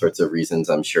for all sorts of reasons,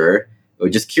 I'm sure. But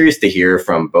we're just curious to hear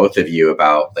from both of you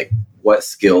about like what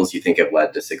skills you think have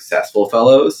led to successful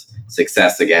fellows.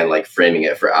 Success, again, like framing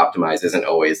it for Optimize isn't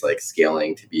always like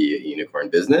scaling to be a unicorn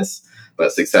business,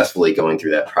 but successfully going through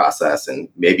that process. And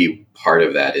maybe part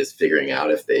of that is figuring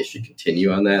out if they should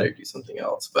continue on that or do something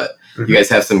else. But you guys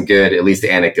have some good, at least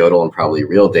anecdotal and probably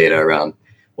real data around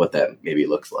what that maybe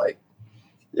looks like.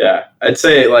 Yeah, I'd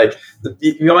say like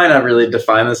you might not really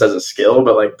define this as a skill,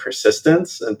 but like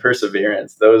persistence and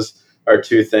perseverance, those are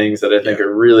two things that I think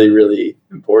are really, really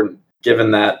important,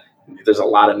 given that there's a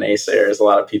lot of naysayers, a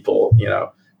lot of people, you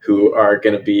know, who are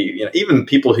going to be, you know, even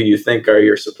people who you think are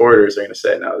your supporters are going to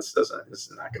say, no, this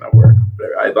is not going to work.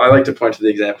 I like to point to the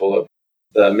example of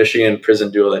the Michigan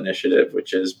Prison Doula Initiative,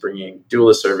 which is bringing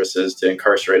doula services to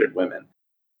incarcerated women.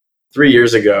 3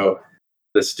 years ago,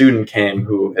 the student came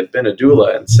who had been a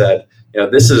doula and said, you know,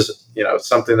 this is, you know,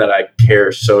 something that I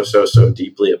care so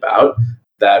deeply about,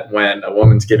 that when a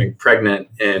woman's getting pregnant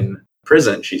in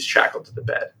prison, she's shackled to the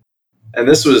bed. And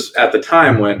this was at the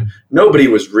time when nobody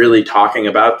was really talking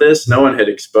about this. No one had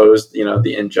exposed, you know,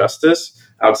 the injustice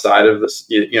outside of this,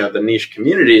 you know, the niche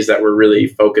communities that were really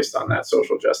focused on that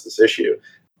social justice issue.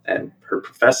 And her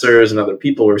professors and other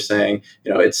people were saying,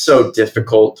 you know, it's so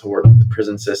difficult to work with the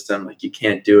prison system. Like, you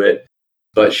can't do it.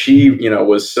 But she, you know,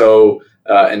 was so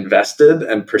invested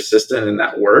and persistent in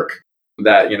that work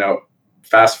that, you know,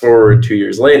 fast forward 2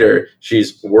 years later,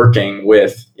 she's working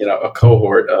with, you know, a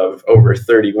cohort of over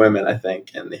 30 women, I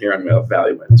think, in the Huron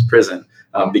Valley Women's Prison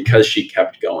because she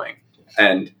kept going.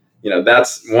 And, you know,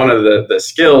 that's one of the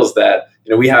skills that,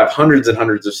 you know, we have hundreds and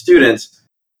hundreds of students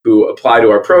who apply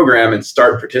to our program and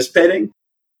start participating.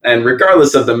 And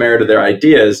regardless of the merit of their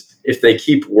ideas, if they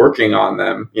keep working on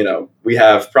them, you know, we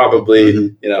have probably,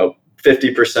 you know,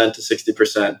 50% to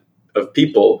 60% of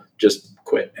people just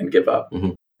quit and give up.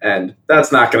 Mhm. And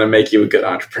that's not going to make you a good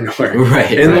entrepreneur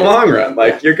Right. in the long run.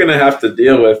 Like you're going to have to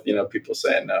deal with, people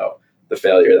saying no, the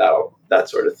failure, that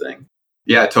sort of thing.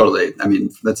 Yeah, totally. I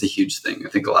mean, that's a huge thing. I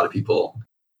think a lot of people,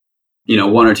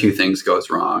 one or two things goes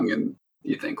wrong and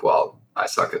you think, well, I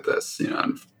suck at this,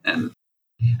 and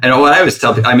what I always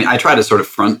tell people, I mean, I try to sort of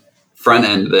front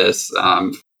end this,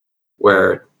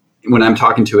 where when I'm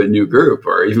talking to a new group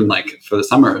or even like for the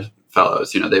summer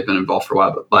fellows, they've been involved for a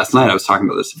while, but last night I was talking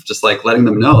about this, just like letting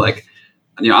them know, like,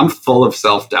 I'm full of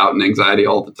self-doubt and anxiety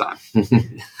all the time.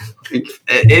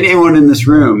 Anyone in this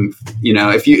room,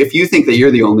 if you think that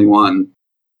you're the only one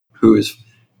who's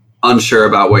unsure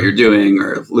about what you're doing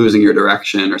or losing your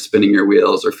direction or spinning your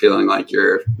wheels or feeling like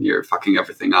you're fucking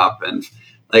everything up, and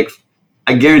like,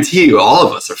 I guarantee you all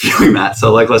of us are feeling that.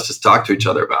 So like, let's just talk to each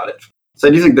other about it. So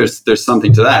I do think there's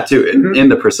something to that too, in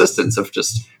the persistence of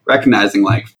just recognizing,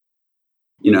 like,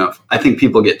 I think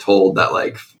people get told that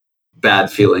like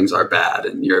bad feelings are bad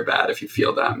and you're bad if you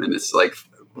feel them. And it's like,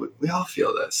 we all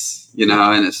feel this,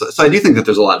 and so I do think that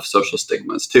there's a lot of social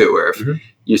stigmas too, where if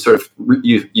you sort of,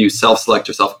 you self-select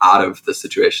yourself out of the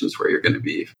situations where you're going to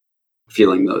be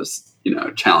feeling those,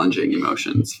 challenging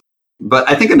emotions. But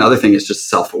I think another thing is just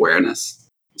self-awareness.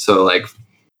 So like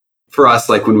for us,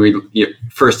 like when you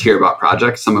first hear about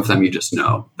projects, some of them you just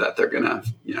know that they're going to,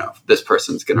 this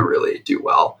person's going to really do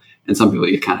well. And some people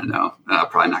you kind of know,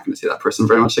 probably not going to see that person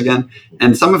very much again.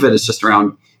 And some of it is just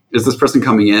around, is this person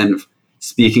coming in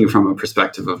speaking from a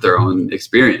perspective of their own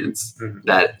experience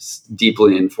that's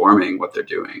deeply informing what they're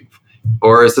doing?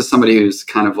 Or is this somebody who's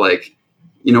kind of like,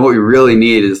 what we really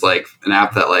need is like an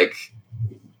app that like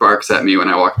barks at me when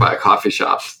I walk by a coffee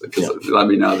shop because it let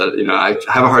me know that, I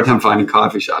have a hard time finding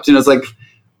coffee shops. It's like,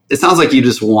 it sounds like you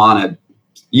just want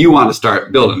to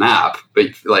build an app, but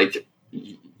like,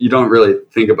 you don't really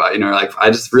think about, like, I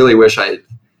just really wish I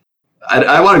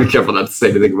want to be careful not to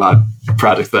say anything about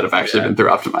projects that have actually been through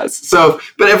Optimize. So,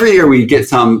 but every year we get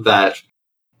some that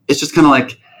it's just kind of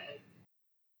like,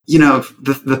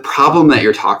 the problem that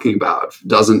you're talking about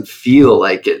doesn't feel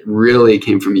like it really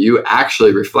came from you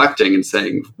actually reflecting and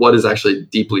saying, what is actually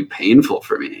deeply painful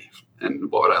for me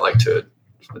and what would I like to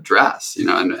address,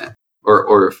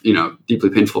 or deeply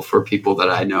painful for people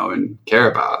that I know and care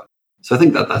about. So I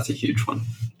think that that's a huge one.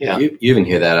 Yeah. You even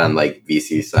hear that on like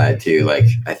VC side too. Like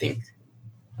I think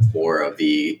more of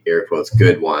the air quotes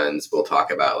good ones will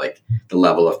talk about like the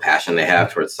level of passion they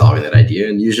have towards solving that idea.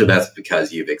 And usually that's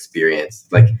because you've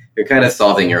experienced, like you're kind of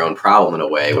solving your own problem in a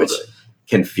way, which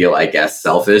can feel, I guess,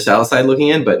 selfish outside looking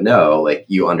in, but no, like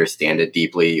you understand it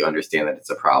deeply. You understand that it's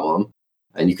a problem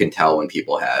and you can tell when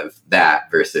people have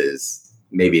that versus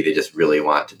maybe they just really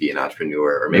want to be an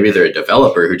entrepreneur, or maybe they're a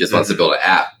developer who just wants to build an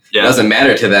app. It doesn't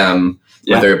matter to them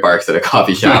whether it barks at a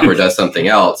coffee shop or does something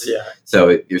else.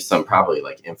 So there's some probably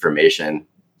like information,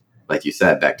 like you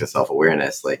said, back to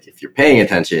self-awareness. Like if you're paying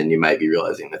attention, you might be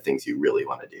realizing the things you really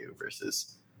want to do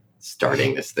versus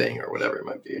starting this thing or whatever it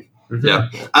might be. Yeah.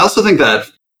 I also think that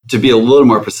to be a little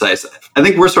more precise, I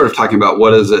think we're sort of talking about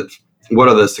what are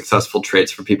the successful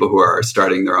traits for people who are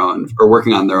starting their own or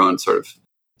working on their own sort of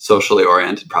socially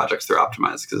oriented projects through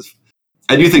Optimize, because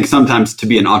I do think sometimes to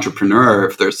be an entrepreneur,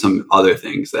 if there's some other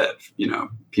things that,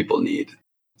 people need,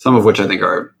 some of which I think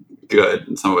are good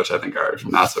and some of which I think are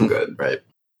not so good. Right.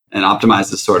 And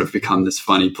Optimize has sort of become this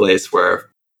funny place where,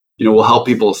 we'll help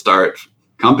people start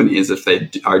companies if they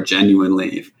are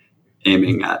genuinely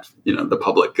aiming at, the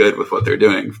public good with what they're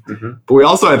doing. But we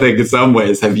also, I think in some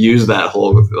ways have used that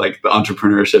whole, like the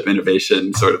entrepreneurship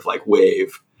innovation sort of like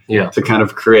wave to kind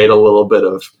of create a little bit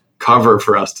of cover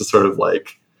for us to sort of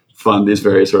like fund these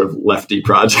very sort of lefty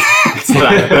projects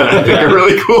that I think are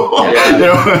really cool.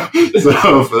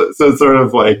 So sort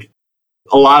of like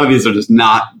a lot of these are just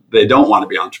they don't want to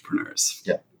be entrepreneurs.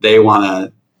 They want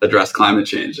to address climate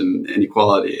change and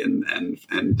inequality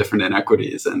and different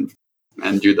inequities and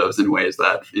do those in ways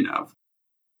that,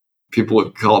 people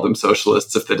would call them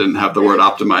socialists if they didn't have the word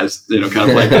optimized, kind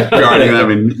of like guarding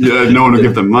them and no one would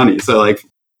give them money. So like,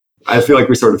 I feel like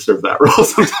we sort of serve that role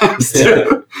sometimes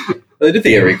too. I do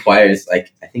think it requires,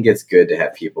 like, I think it's good to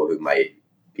have people who might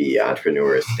be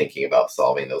entrepreneurs thinking about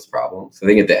solving those problems. I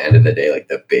think at the end of the day, like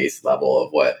the base level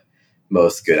of what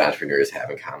most good entrepreneurs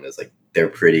have in common is like, they're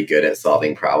pretty good at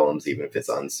solving problems, even if it's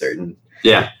uncertain.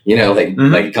 Yeah. Like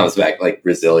it comes back like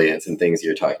resilience and things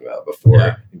you're talking about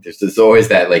before. There's always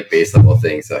that like base level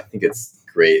thing. So I think it's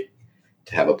great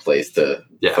to have a place to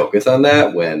focus on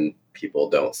that when people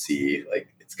don't see like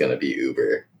it's going to be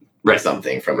Uber or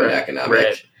something from an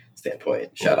economic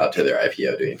standpoint. Shout out to their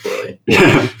IPO doing poorly.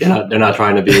 They're not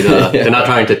trying to be they're not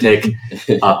trying to take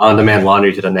on-demand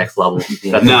laundry to the next level.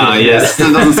 No, yes,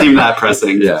 it doesn't seem that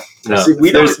pressing. Yeah. No. See,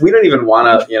 we don't even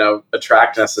want to,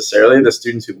 attract necessarily the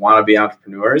students who want to be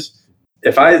entrepreneurs.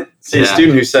 If I see a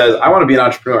student who says, I want to be an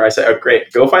entrepreneur, I say, oh,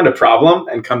 great, go find a problem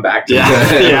and come back to me.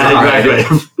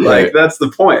 Exactly. Like, that's the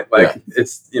point. Like,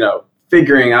 it's,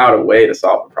 figuring out a way to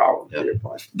solve a problem, to your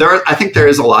point. I think there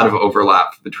is a lot of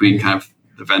overlap between kind of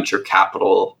the venture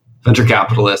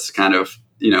capitalists kind of,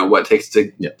 what it takes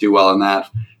to do well in that.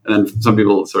 And then some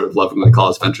people sort of lovingly call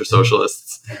us venture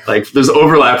socialists. Like, there's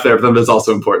overlap there, but then there's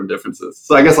also important differences.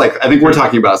 So I guess, I think we're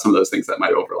talking about some of those things that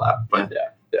might overlap. But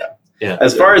Yeah.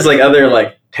 As far as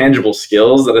other tangible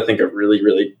skills that I think are really,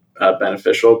 really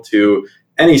beneficial to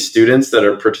any students that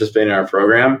are participating in our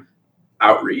program,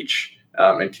 outreach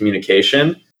and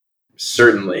communication.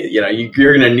 Certainly, you're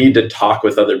going to need to talk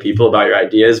with other people about your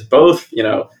ideas, both,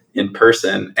 in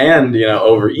person and,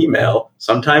 over email,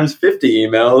 sometimes 50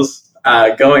 emails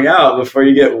going out before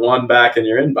you get one back in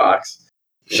your inbox.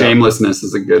 Shamelessness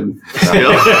is a good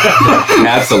skill.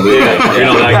 Absolutely.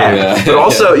 But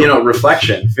also,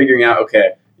 reflection, figuring out,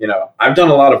 okay, I've done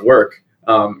a lot of work.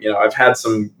 I've had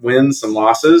some wins, some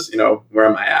losses, where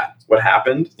am I at? What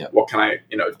happened? Yep. What can I,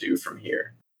 do from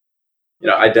here?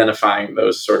 Identifying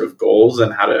those sort of goals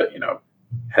and how to,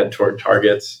 head toward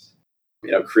targets,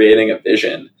 creating a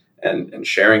vision and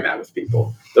sharing that with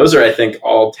people. Those are, I think,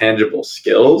 all tangible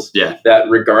skills that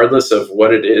regardless of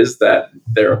what it is that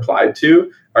they're applied to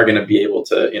are going to be able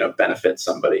to, benefit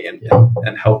somebody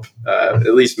and help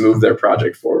at least move their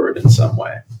project forward in some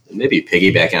way. Maybe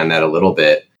piggybacking on that a little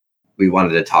bit, we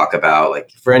wanted to talk about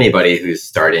for anybody who's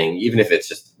starting, even if it's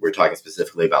just, we're talking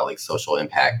specifically about social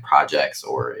impact projects,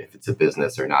 or if it's a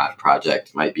business or not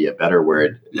project might be a better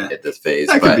word at this phase.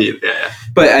 That could be,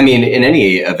 But I mean, in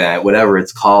any event, whatever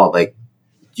it's called, do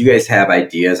you guys have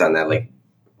ideas on that?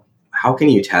 How can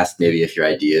you test maybe if your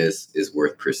idea is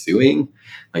worth pursuing?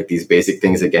 These basic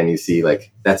things, again, you see,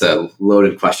 that's a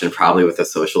loaded question, probably with a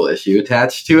social issue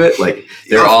attached to it.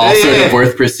 They're all sort of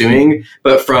worth pursuing,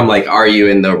 but from are you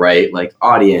in the right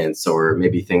audience, or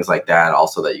maybe things like that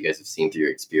also that you guys have seen through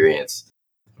your experience?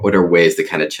 What are ways to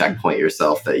kind of checkpoint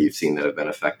yourself that you've seen that have been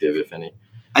effective, if any?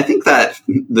 I think that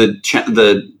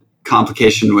the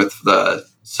complication with the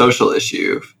social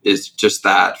issue is just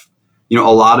that, a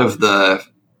lot of the,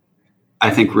 I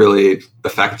think, really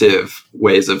effective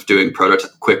ways of doing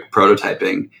quick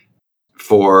prototyping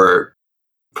for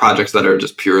projects that are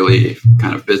just purely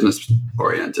kind of business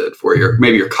oriented, where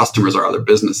maybe your customers are other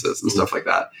businesses and stuff like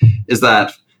that, is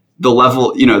that the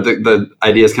level, the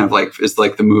idea is kind of is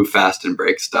the move fast and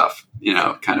break stuff,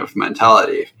 kind of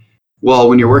mentality. Well,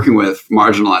 when you're working with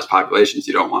marginalized populations,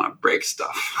 you don't want to break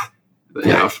stuff,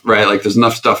 right? There's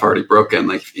enough stuff already broken.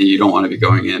 You don't want to be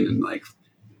going in and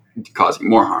causing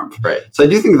more harm. Right. So I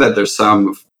do think that there's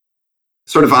some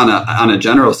sort of on a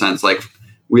general sense,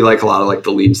 we like a lot of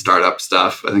the lean startup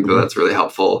stuff. I think that's really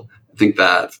helpful. I think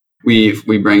that we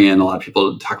bring in a lot of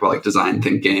people to talk about design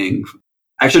thinking.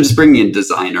 Actually, just bringing in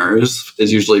designers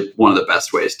is usually one of the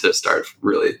best ways to start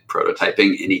really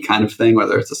prototyping any kind of thing,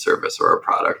 whether it's a service or a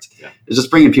product. It's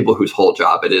just bringing people whose whole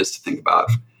job it is to think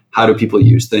about how do people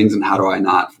use things, and how do I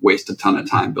not waste a ton of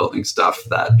time building stuff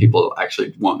that people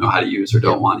actually won't know how to use or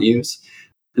don't want to use.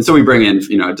 And so we bring in,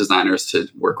 designers to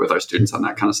work with our students on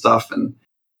that kind of stuff, and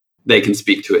they can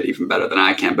speak to it even better than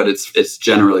I can. But it's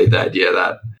generally the idea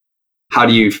that how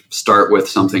do you start with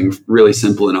something really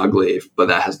simple and ugly, but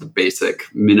that has the basic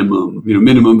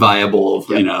minimum viable,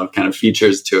 kind of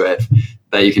features to it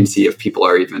that you can see if people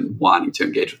are even wanting to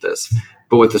engage with this.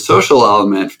 But with the social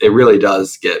element, it really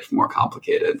does get more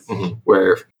complicated,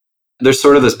 where there's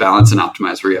sort of this balance in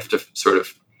Optimize where you have to sort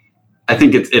of, I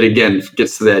think it again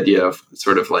gets to the idea of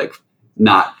sort of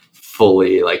not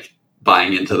fully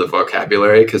buying into the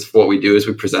vocabulary, because what we do is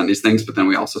we present these things, but then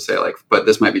we also say but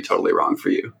this might be totally wrong for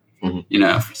you.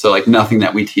 So nothing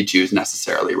that we teach you is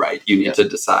necessarily right. You need to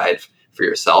decide for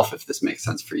yourself if this makes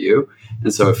sense for you.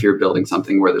 And so if you're building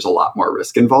something where there's a lot more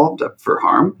risk involved for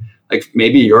harm,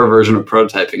 maybe your version of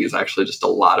prototyping is actually just a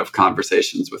lot of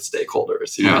conversations with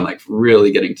stakeholders, and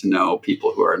really getting to know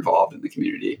people who are involved in the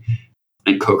community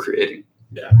and co-creating.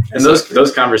 Yeah. And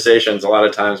those conversations a lot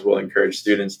of times will encourage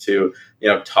students to,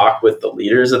 talk with the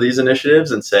leaders of these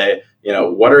initiatives and say,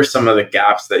 what are some of the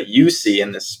gaps that you see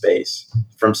in this space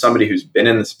from somebody who's been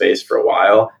in the space for a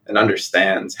while and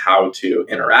understands how to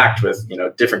interact with,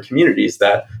 different communities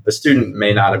that the student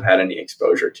may not have had any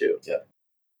exposure to. Yeah.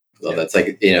 Well, that's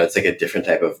it's a different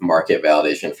type of market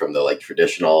validation from the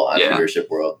traditional entrepreneurship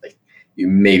world. you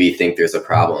maybe think there's a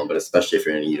problem, but especially if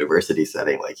you're in a university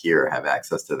setting like here, have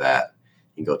access to that,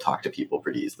 you can go talk to people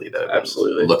pretty easily that have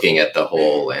been looking at the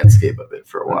whole landscape of it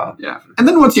for a while. Yeah. And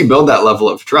then once you build that level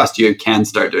of trust, you can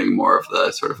start doing more of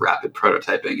the sort of rapid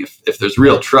prototyping if there's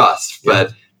real trust.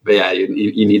 But yeah,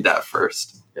 you need that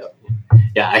first.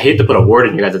 Yeah, I hate to put a word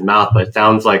in your guys' mouth, but it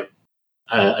sounds like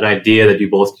an idea that you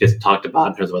both just talked about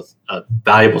in terms of a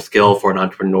valuable skill for an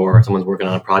entrepreneur or someone's working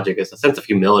on a project is a sense of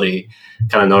humility.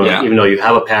 Kind of know, even though you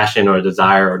have a passion or a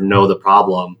desire or know the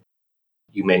problem,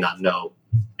 you may not know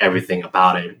everything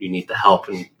about it. You need the help,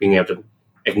 and being able to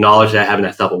acknowledge that, having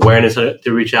that self-awareness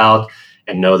to reach out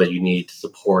and know that you need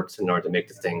support in order to make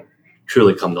this thing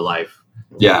truly come to life.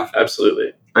 Yeah,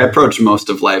 absolutely. I approach most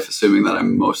of life assuming that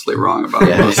I'm mostly wrong about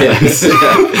most things.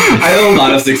 I know a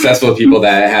lot of successful people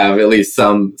that have at least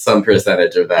some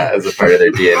percentage of that as a part of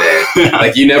their DNA.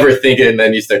 Like you never think it, and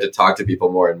then you start to talk to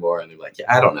people more and more, and they're like,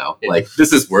 "Yeah, I don't know. Like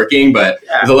this is working, but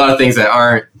there's a lot of things that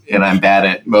aren't, and I'm bad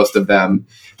at most of them."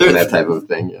 And that type of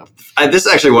thing. Yeah. This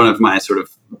is actually one of my sort of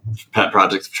pet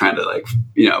projects of trying to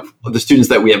the students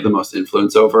that we have the most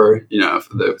influence over,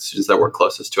 the students that work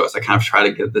closest to us. I kind of try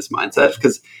to get this mindset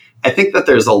because I think that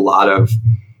there's a lot of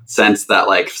sense that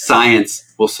like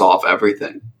science will solve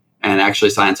everything. And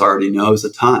actually science already knows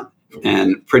a ton.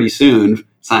 And pretty soon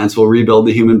science will rebuild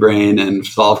the human brain and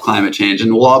solve climate change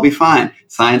and we'll all be fine.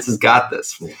 Science has got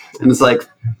this. And it's like,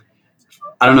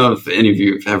 I don't know if any of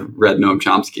you have read Noam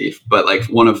Chomsky, but like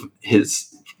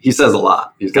he says a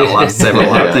lot. He's got a lot to say about a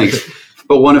lot of things.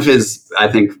 But one of his, I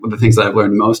think, one of the things that I've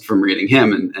learned most from reading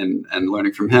him and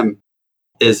learning from him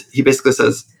is he basically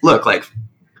says, look, like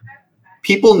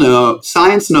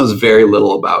science knows very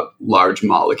little about large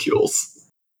molecules.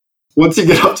 Once you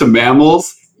get up to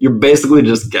mammals, you're basically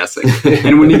just guessing.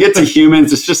 And when you get to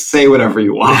humans, it's just say whatever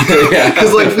you want.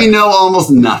 Because like we know almost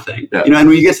nothing. Yeah. And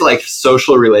when you get to like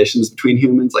social relations between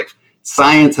humans, like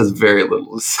science has very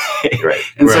little to say. Right.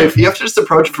 And so if you have to just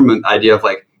approach it from an idea of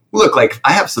like, look, like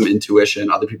I have some intuition,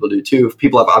 other people do too. If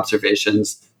people have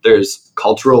observations, there's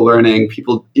cultural learning.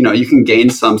 People, you can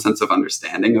gain some sense of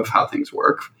understanding of how things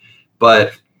work.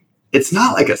 But it's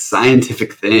not like a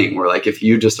scientific thing where like if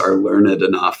you just are learned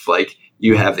enough, like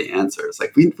you have the answers.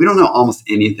 Like we don't know almost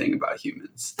anything about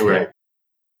humans. Right.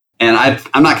 And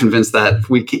I'm not convinced that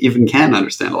we even can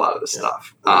understand a lot of this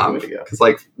stuff. Because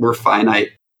like we're finite,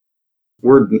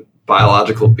 we're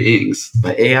biological beings.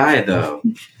 But AI though.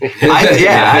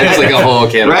 It's like a whole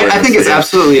can of worms. I think it's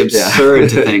absolutely absurd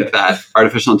to think that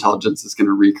artificial intelligence is going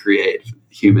to recreate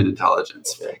human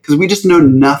intelligence. Because we just know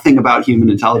nothing about human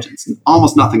intelligence.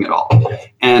 Almost nothing at all.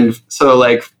 And so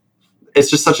like it's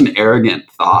just such an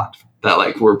arrogant thought that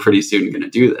like we're pretty soon going to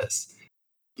do this.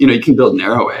 You can build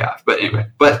narrow AI, but anyway.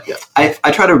 But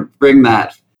I try to bring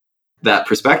that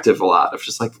perspective a lot of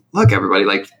just like, look, everybody,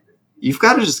 like you've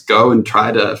got to just go and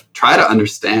try to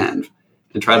understand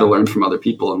and try to learn from other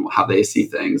people and how they see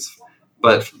things.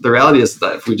 But the reality is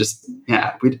that if we just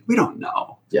we don't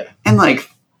know. Yeah. And like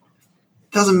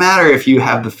it doesn't matter if you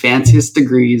have the fanciest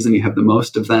degrees and you have the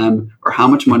most of them or how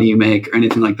much money you make or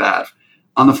anything like that.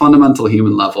 On the fundamental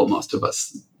human level, most of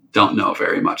us don't know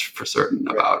very much for certain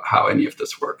about how any of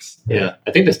this works. Yeah,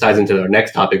 I think this ties into our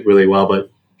next topic really well,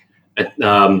 but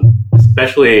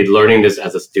especially learning this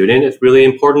as a student is really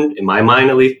important, in my mind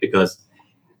at least, because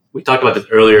we talked about this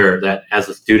earlier, that as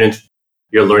a student,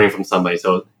 you're learning from somebody.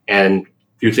 So, and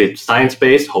usually it's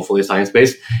science-based, hopefully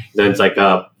science-based, then it's like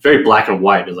very black and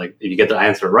white. It's like, if you get the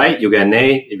answer right, you get an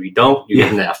A. If you don't, you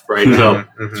get an F, right? So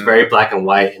it's very black and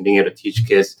white, and being able to teach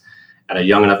kids at a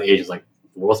young enough age is like,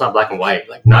 the world's not black and white.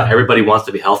 Like, not everybody wants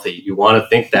to be healthy. You want to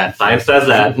think that. Science says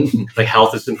that. Like,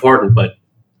 health is important, but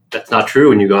that's not true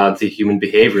when you go out and see human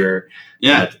behavior.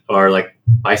 Or like,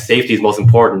 my safety is most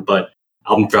important, but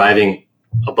I'm driving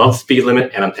above the speed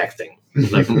limit and I'm texting.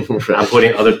 Like, I'm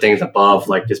putting other things above,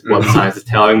 like, just what science is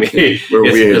telling me.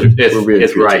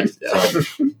 It's right.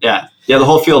 Yeah. The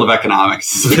whole field of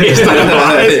economics is based on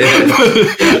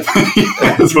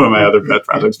That's one of my other pet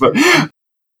projects, but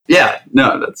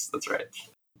that's right.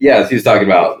 Yeah, so he was talking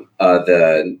about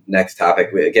the next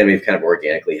topic. Again, we've kind of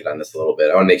organically hit on this a little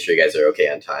bit. I want to make sure you guys are okay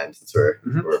on time since we're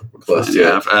close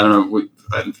to it. I don't know.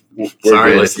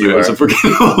 Sorry, listeners, if we're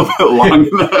getting a little bit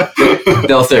long.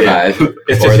 They'll survive.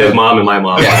 It's just his mom and my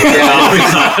mom.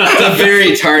 It's a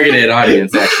very targeted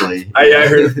audience, actually. I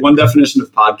heard one definition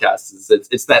of podcasts is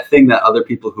it's that thing that other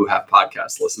people who have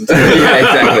podcasts listen to.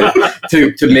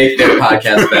 Exactly. to make their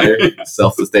podcast better,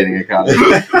 self-sustaining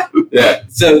economy.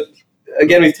 So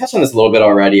again, we've touched on this a little bit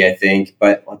already, I think,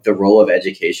 but like the role of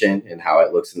education and how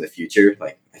it looks in the future.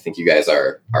 Like, I think you guys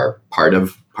are part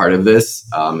of this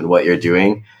and what you're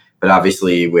doing. But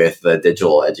obviously with the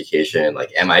digital education,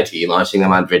 like MIT launching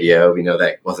them on video, we know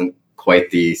that wasn't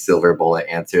quite the silver bullet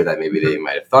answer that maybe they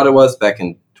might have thought it was back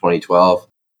in 2012.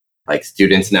 Like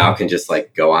students now can just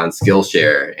like go on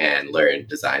Skillshare and learn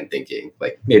design thinking,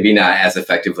 like maybe not as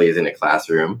effectively as in a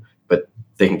classroom, but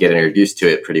they can get introduced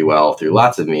to it pretty well through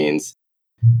lots of means.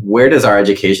 Where does our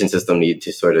education system need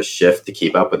to sort of shift to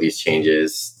keep up with these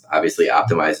changes? Obviously,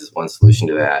 Optimize is one solution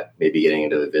to that, maybe getting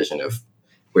into the vision of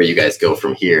where you guys go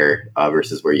from here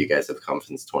versus where you guys have come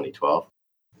since 2012.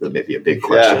 That may be a big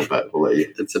question, but we'll let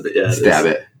you stab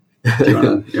it.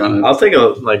 Do you wanna... I'll take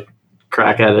a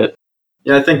crack at it.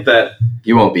 Yeah, I think that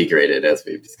you won't be graded as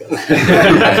we've discussed.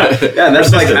 Yeah, and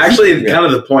that's actually kind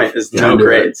of the point is no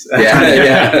grades.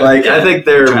 Yeah. I think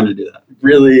they're trying to do that.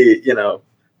 Really,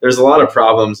 there's a lot of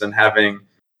problems in having,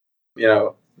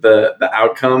 the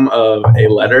outcome of a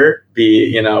letter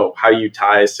be, how you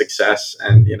tie success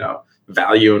and,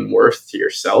 value and worth to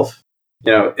yourself.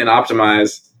 In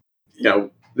Optimize,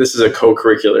 this is a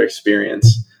co-curricular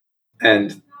experience,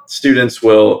 and students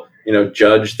will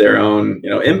judge their own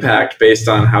impact based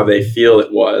on how they feel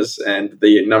it was and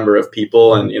the number of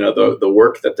people and the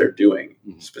work that they're doing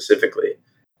specifically.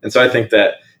 And so I think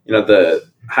that the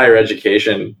higher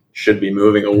education should be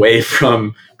moving away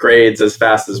from grades as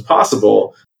fast as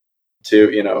possible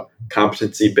to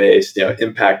competency based,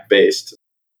 impact based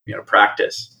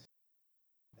practice.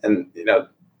 And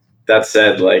that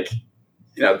said,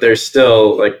 there's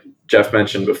still, like Jeff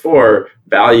mentioned before,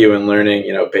 value in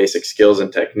learning, basic skills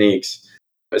and techniques,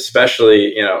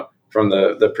 especially, from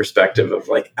the perspective of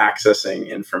accessing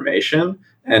information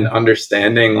and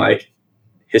understanding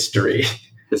history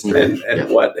and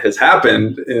what has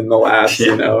happened in the last,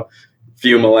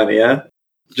 few millennia,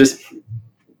 just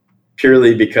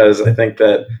purely because I think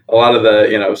that a lot of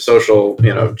the, social,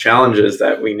 challenges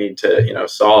that we need to,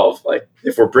 solve,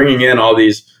 if we're bringing in all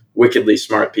these wickedly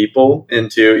smart people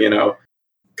into,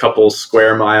 couple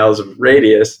square miles of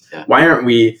radius, why aren't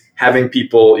we having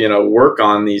people, work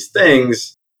on these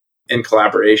things in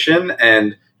collaboration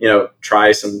and,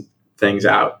 try some things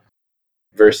out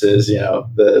versus,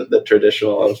 the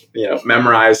traditional of,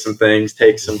 memorize some things,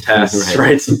 take some tests,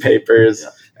 write some papers,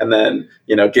 and then,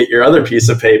 get your other piece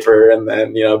of paper and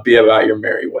then, be about your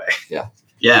merry way.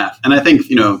 Yeah. And I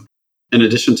think, in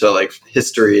addition to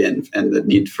history and the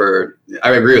need for,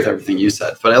 I agree with everything you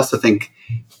said, but I also think,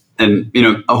 and,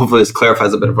 hopefully this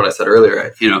clarifies a bit of what I said earlier,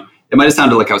 it might have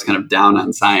sounded like I was kind of down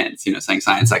on science, saying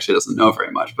science actually doesn't know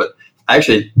very much, but I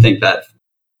actually think that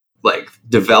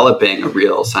developing a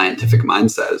real scientific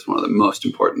mindset is one of the most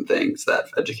important things that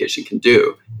education can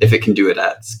do if it can do it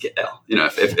at scale,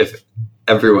 if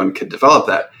everyone could develop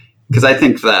that. Because I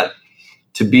think that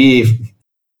to be,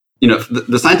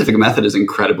 the scientific method is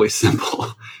incredibly simple.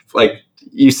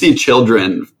 You see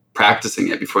children practicing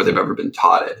it before they've ever been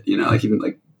taught it,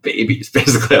 even babies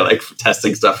basically are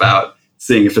testing stuff out,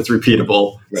 seeing if it's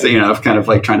repeatable, so, kind of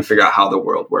trying to figure out how the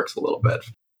world works a little bit.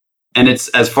 And it's,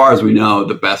 as far as we know,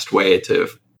 the best way to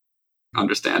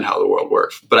understand how the world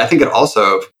works. But I think it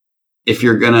also, if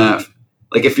you're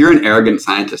an arrogant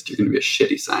scientist, you're going to be a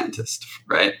shitty scientist,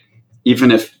 right? Even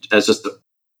if as just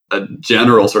a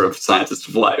general sort of scientist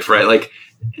of life, right?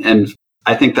 And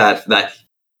I think that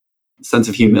sense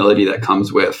of humility that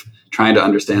comes with trying to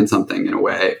understand something in a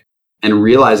way and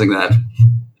realizing that,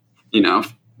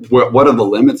 what are the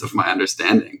limits of my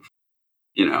understanding,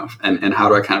 and how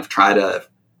do I kind of try to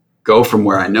go from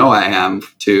where I know I am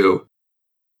to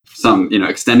some,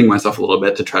 extending myself a little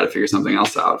bit to try to figure something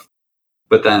else out.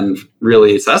 But then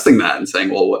really assessing that and saying,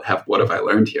 well, what have I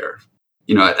learned here?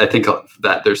 I think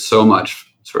that there's so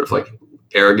much sort of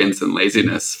arrogance and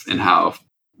laziness in how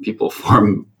people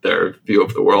form their view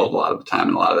of the world a lot of the time.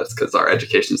 And a lot of that's because our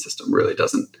education system really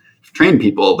doesn't train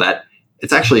people that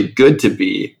it's actually good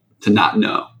to not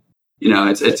know.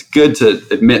 It's good to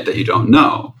admit that you don't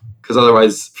know, because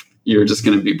otherwise you're just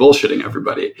going to be bullshitting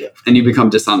everybody and you become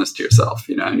dishonest to yourself,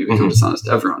 and you become dishonest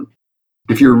to everyone.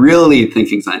 If you're really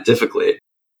thinking scientifically,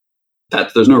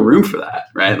 that there's no room for that,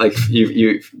 right?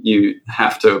 You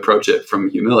have to approach it from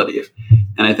humility.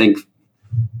 And I think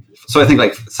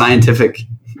scientific,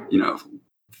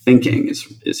 thinking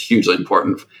is hugely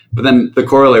important. But then the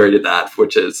corollary to that,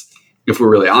 which is, if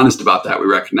we're really honest about that, we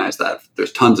recognize that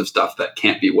there's tons of stuff that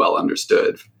can't be well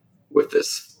understood with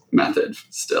this method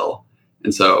still.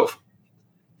 And so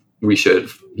we should,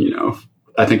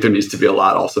 I think there needs to be a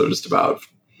lot also just about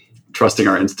trusting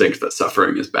our instinct that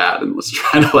suffering is bad, and let's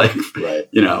try to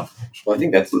Well, I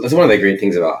think that's one of the great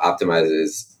things about Optimize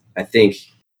is I think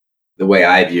the way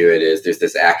I view it is there's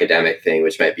this academic thing,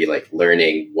 which might be like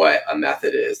learning what a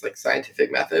method is, like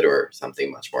scientific method or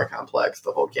something much more complex,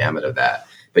 the whole gamut of that.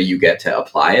 But you get to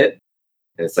apply it.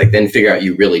 And it's like, then figure out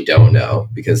you really don't know.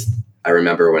 Because I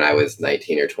remember when I was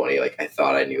 19 or 20, like I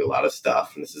thought I knew a lot of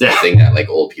stuff. And this is the thing that like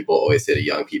old people always say to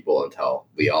young people until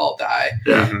we all die.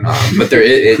 But there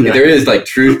is like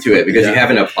truth to it because you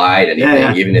haven't applied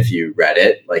anything. Even if you read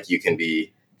it, like you can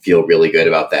feel really good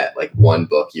about that, like one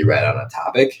book you read on a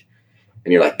topic.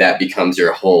 And you're like, that becomes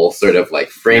your whole sort of like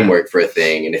framework for a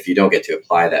thing. And if you don't get to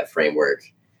apply that framework,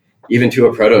 even to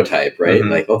a prototype, right?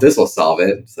 Like, oh, this will solve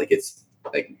it. It's like,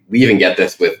 we even get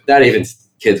this with not even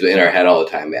kids in our head all the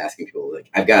time, asking people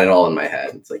like, I've got it all in my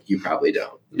head. It's like, you probably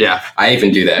don't. Yeah. I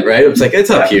even do that, right? It's like,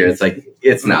 it's up here. It's like,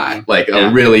 it's not like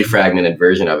a really fragmented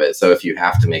version of it. So if you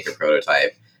have to make a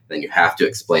prototype, then you have to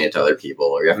explain it to other people,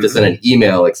 or you have to send an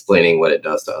email explaining what it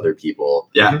does to other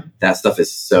people. Yeah. That stuff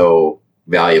is so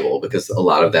valuable because a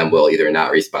lot of them will either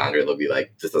not respond or they'll be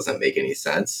like, this doesn't make any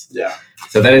sense. Yeah.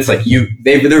 So then it's like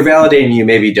they're validating you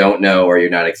maybe don't know, or you're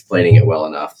not explaining it well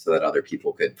enough so that other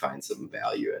people could find some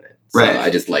value in it. So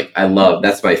Right. I love,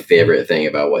 that's my favorite thing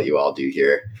about what you all do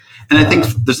here. And I think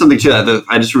there's something to that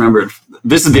I just remembered.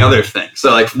 This is the other thing.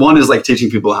 So like one is like teaching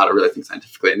people how to really think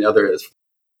scientifically, and the other is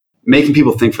making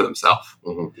people think for themselves.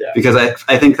 Yeah. Because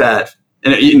I think that,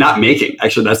 and not making,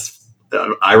 actually that's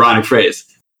an ironic phrase,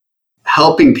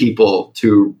 helping people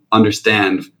to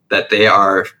understand that they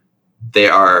are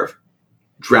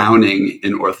drowning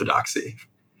in orthodoxy,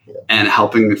 and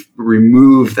helping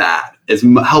remove that is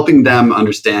helping them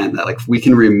understand that like we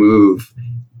can remove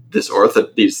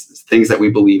these things that we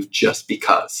believe just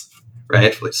because,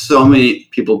 right? Like so many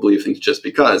people believe things just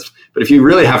because, but if you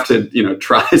really have to,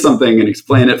 try something and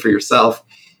explain it for yourself,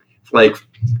 like,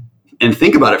 and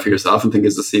think about it for yourself and think,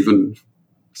 is this even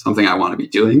something I want to be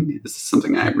doing? Is this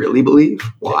something I really believe?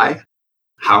 Why?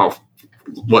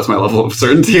 What's my level of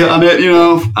certainty on it?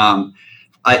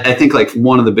 I think like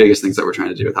one of the biggest things that we're trying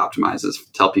to do with Optimize is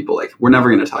tell people like, we're never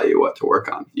going to tell you what to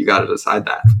work on. You got to decide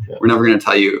that. Yeah. We're never going to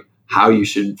tell you how you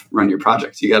should run your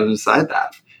projects. You got to decide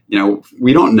that.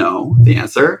 We don't know the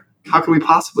answer. How can we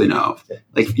possibly know?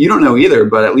 Like, you don't know either,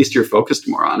 but at least you're focused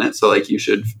more on it. So like you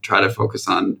should try to focus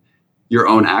on your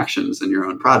own actions and your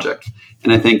own project.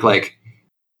 And I think like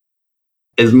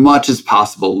as much as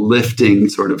possible, lifting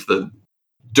sort of the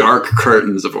dark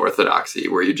curtains of orthodoxy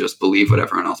where you just believe what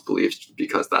everyone else believes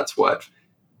because that's what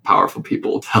powerful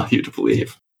people tell you to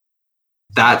believe.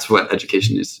 That's what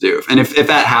education needs to do. And if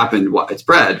that happened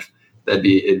widespread,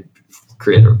 it'd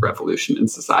create a revolution in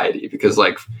society, because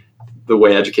like the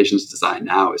way education is designed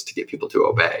now is to get people to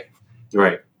obey.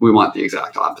 Right. We want the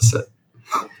exact opposite.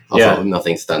 Also,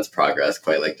 nothing stunts progress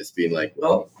quite like just being like,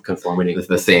 well, conformity. It's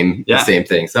the same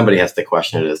thing. Somebody has to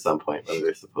question it at some point, whether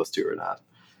they're supposed to or not.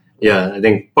 Yeah, I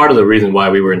think part of the reason why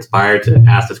we were inspired to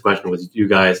ask this question with you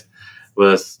guys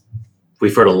was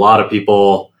we've heard a lot of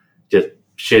people just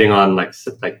shitting on like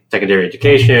secondary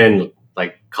education,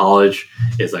 like college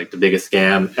is like the biggest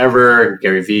scam ever.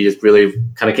 Gary Vee just really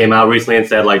kind of came out recently and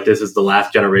said like, this is the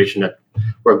last generation that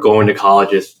we're going to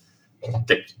college is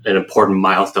an important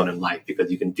milestone in life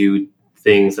because you can do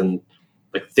things and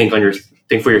like think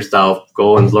for yourself,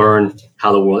 go and learn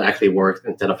how the world actually works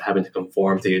instead of having to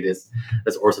conform to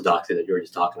this orthodoxy that you were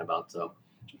just talking about. So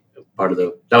that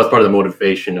was part of the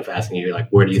motivation of asking you, like,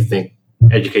 where do you think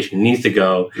education needs to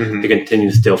go to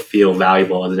continue to still feel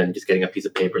valuable other than just getting a piece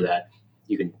of paper that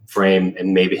you can frame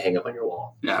and maybe hang up on your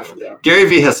wall. Yeah. Gary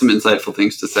Vee has some insightful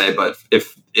things to say, but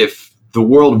if the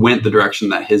world went the direction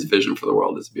that his vision for the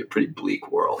world is, to be a pretty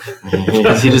bleak world. Because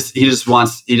all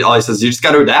he says, you just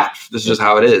got to adapt. This is just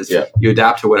how it is. Yeah. You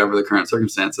adapt to whatever the current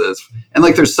circumstance is. And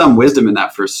like, there's some wisdom in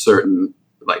that for certain,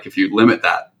 like if you limit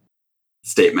that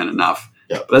statement enough.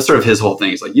 Yeah. But that's sort of his whole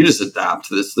thing. He's like, you just adapt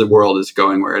to this. The world is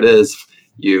going where it is.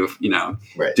 You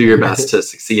do your best to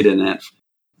succeed in it.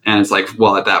 And it's like,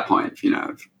 well, at that point,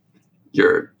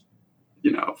 you're,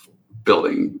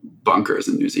 building bunkers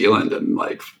in New Zealand and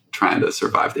like trying to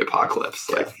survive the apocalypse.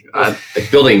 Like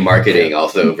building marketing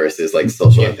also versus like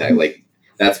social impact. Like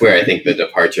that's where I think the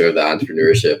departure of the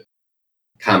entrepreneurship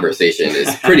conversation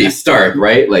is pretty stark,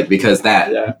 right? Like, because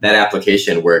that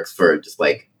application works for just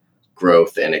like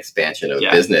growth and expansion of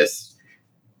business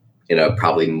in a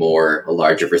probably a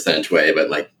larger percentage way,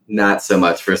 but like not so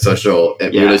much for social.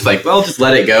 You're just like, well, just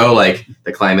let it go. Like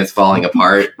the climate's falling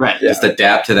apart. Right. Just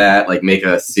adapt to that. Like make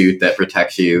a suit that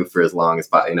protects you for as long as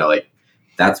possible. Like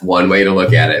that's one way to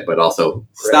look at it, but also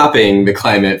stopping the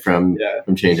climate from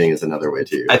changing is another way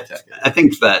too. I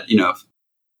think that,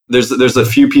 there's a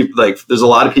few people, like there's a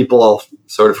lot of people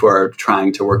sort of who are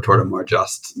trying to work toward a more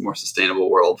just, more sustainable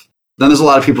world. then there's a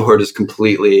lot of people who are just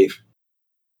completely,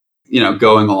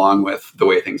 going along with the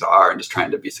way things are and just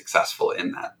trying to be successful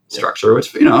in that structure, which,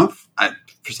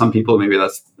 for some people, maybe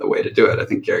that's the way to do it. I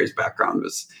think Gary's background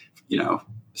was,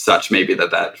 such maybe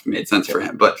that made sense for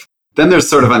him. But then there's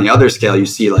sort of on the other scale, you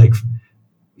see like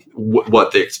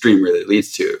what the extreme really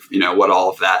leads to, what all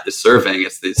of that is serving.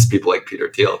 It's these people like Peter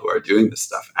Thiel who are doing this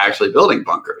stuff, actually building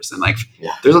bunkers. And like,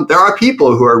 there are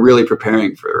people who are really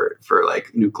preparing for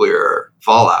like nuclear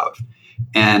fallout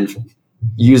and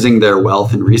using their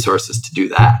wealth and resources to do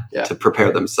that, to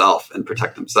prepare themselves and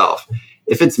protect themselves.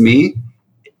 If it's me,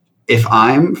 if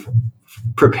I'm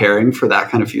preparing for that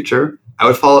kind of future, I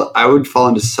would fall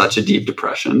into such a deep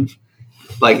depression.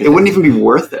 Like it wouldn't even be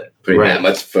worth it. Putting that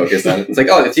much focus on it. It's like,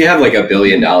 if you have like $1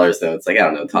 billion though, it's like, I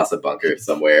don't know, toss a bunker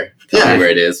somewhere. Tell me where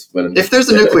it is. If there's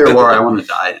a nuclear war, I want to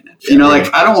die in it.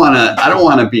 Like I don't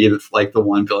want to be like the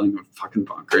one building a fucking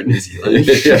bunker in New Zealand.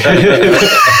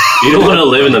 You don't want to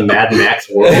live in the Mad Max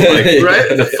world, like,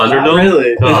 right? In the Thunderdome.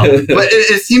 Really. But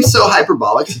it seems so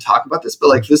hyperbolic to talk about this, but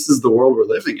like this is the world we're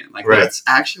living in. Like that's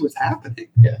actually what's happening.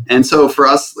 Yeah. And so for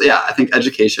us, I think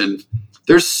education.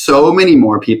 There's so many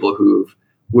more people who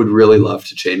would really love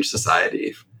to change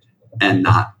society and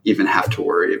not even have to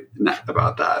worry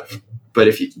about that.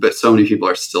 But so many people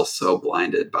are still so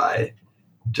blinded by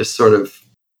just sort of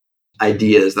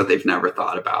ideas that they've never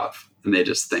thought about. And they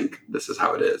just think this is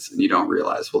how it is. And you don't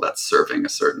realize, well, that's serving a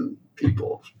certain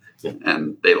people. Yeah.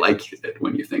 And they like it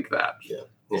when you think that.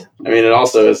 Yeah. I mean, it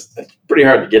also is pretty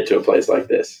hard to get to a place like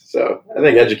this. So I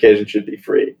think education should be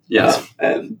free. Yes.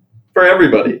 And for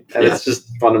everybody. And it's just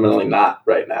fundamentally not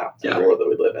right now in the world that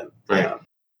we live in. Right.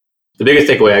 The biggest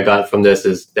takeaway I got from this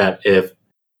is that if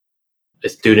a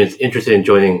student's interested in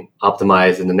joining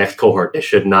Optimize in the next cohort, they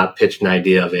should not pitch an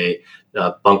idea of a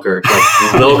bunker,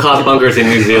 like low-cost bunkers in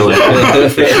New Zealand.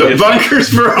 Bunkers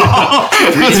for all.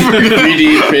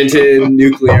 3D printed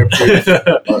nuclear proof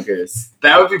bunkers.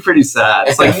 That would be pretty sad.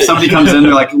 It's like somebody comes in,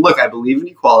 they're like, look, I believe in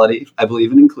equality. I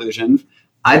believe in inclusion.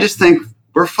 I just think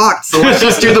we're fucked. So let's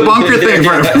just do the bunker thing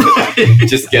for everybody.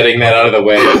 Just getting that out of the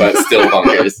way, but still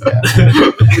bunkers. All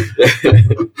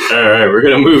right, we're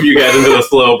going to move you guys into the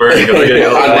slow burn.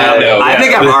 I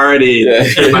think I've already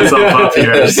hit myself up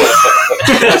here.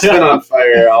 It's been on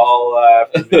fire all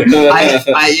afternoon.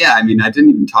 I mean, I didn't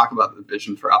even talk about the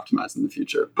vision for Optimize in the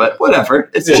future, but whatever.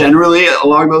 It's generally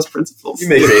along those principles. You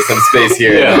may create some space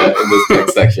here in this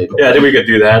next section. Yeah, I think we could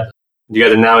do that. You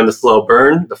guys are now in the slow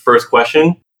burn. The first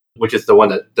question, which is the one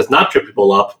that does not trip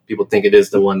people up, people think it is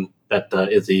the one that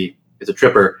is a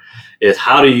tripper, is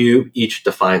how do you each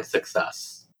define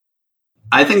success?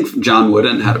 I think John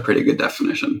Wooden had a pretty good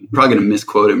definition. I'm probably going to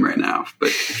misquote him right now, but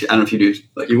I don't know if you do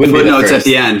like footnotes at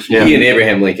the end. He and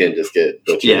Abraham Lincoln just get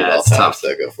butchered at all times,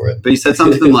 so go for it. But he said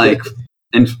something like,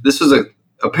 and this was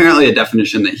apparently a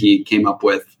definition that he came up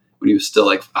with when he was still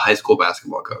like a high school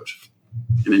basketball coach.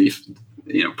 And then he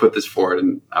put this forward,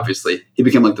 and obviously he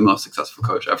became like the most successful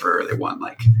coach ever. They won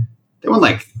like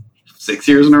 6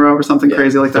 years in a row or something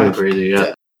crazy like that. Crazy,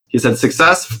 yeah. He said,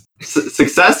 success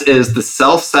is the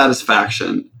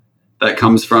self-satisfaction that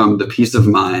comes from the peace of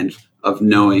mind of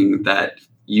knowing that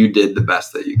you did the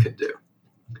best that you could do.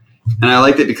 And I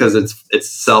liked it because it's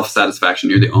self-satisfaction.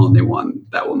 You're the only one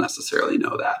that will necessarily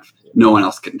know that. No one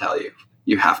else can tell you.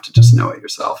 You have to just know it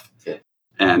yourself. Yeah.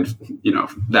 And,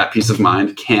 that peace of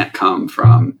mind can't come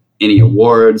from any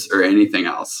awards or anything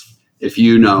else. If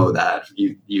you know that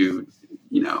you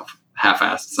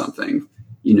half-assed something,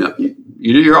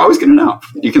 you're always going to know.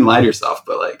 You can lie to yourself,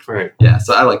 but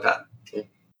so I like that.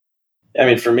 I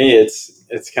mean, for me,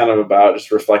 it's kind of about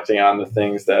just reflecting on the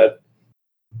things that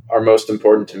are most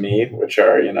important to me, which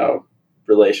are,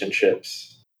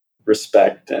 relationships,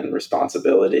 respect, and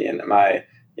responsibility. And am I,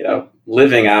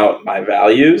 living out my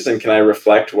values, and can I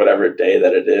reflect whatever day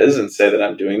that it is and say that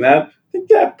I'm doing that? I think,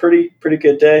 pretty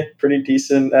good day, pretty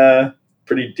decent,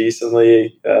 pretty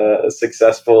decently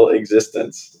successful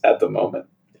existence at the moment.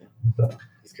 So,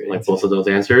 That's great. Like both of those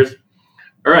answers.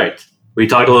 All right. We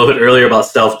talked a little bit earlier about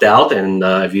self-doubt, and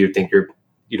if you think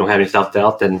you don't have any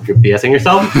self-doubt, then you're BSing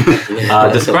yourself.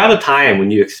 Describe a time when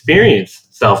you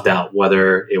experienced self-doubt,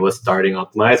 whether it was starting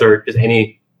Optimize or just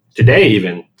any today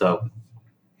even. So,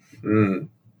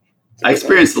 I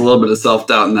experienced a little bit of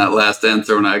self-doubt in that last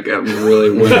answer when I got really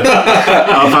went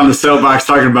up on the soapbox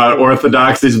talking about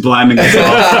orthodoxy's blinding us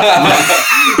all.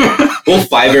 We'll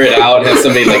Fiverr it out and have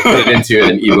somebody put it into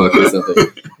an ebook or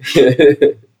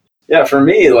something. Yeah, for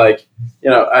me,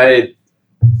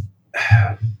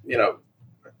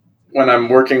 when I'm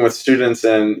working with students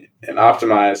in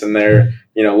Optimize and they're,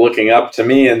 looking up to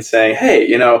me and saying,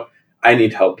 hey, I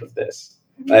need help with this.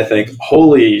 I think,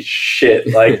 holy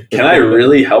shit, like, can I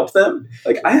really help them?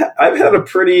 Like, I've had a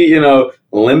pretty,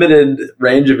 limited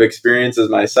range of experiences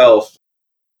myself.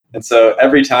 And so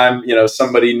every time,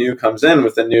 somebody new comes in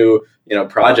with a new,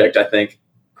 project, I think,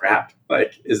 crap,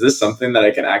 like, is this something that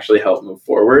I can actually help move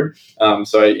forward?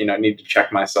 So I, need to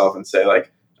check myself and say,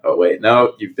 like, oh, wait,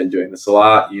 no, you've been doing this a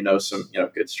lot. Some,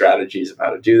 good strategies of how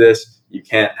to do this. You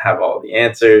can't have all the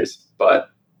answers, but,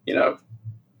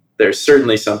 there's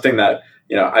certainly something that,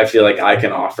 I feel like I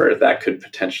can offer that could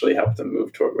potentially help them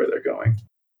move toward where they're going.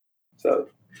 So,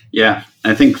 yeah,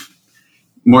 I think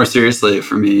more seriously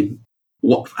for me,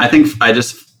 I think I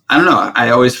don't know. I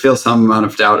always feel some amount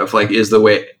of doubt of like, is the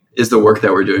work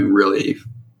that we're doing really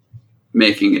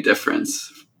making a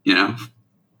difference,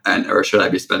 or should I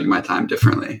be spending my time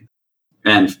differently?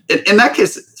 And in that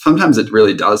case, sometimes it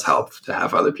really does help to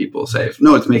have other people say,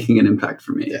 no, it's making an impact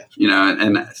for me,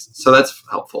 and so that's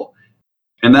helpful.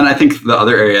 And then I think the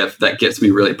other area that gets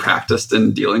me really practiced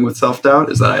in dealing with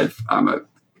self-doubt is that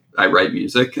I write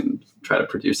music and try to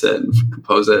produce it and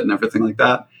compose it and everything like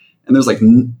that. And there's like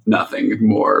nothing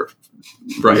more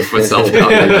rife with self-doubt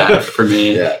than that for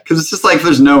me. Because it's just like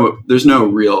there's no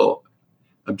real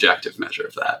objective measure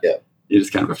of that. Yeah. You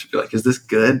just kind of have to be like, is this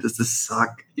good? Does this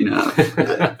suck?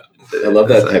 I love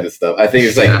that type of stuff. I think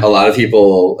it's like a lot of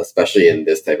people, especially in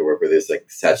this type of work where there's like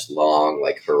such long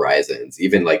like horizons,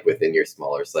 even like within your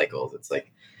smaller cycles, it's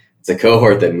like it's a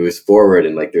cohort that moves forward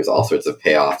and like there's all sorts of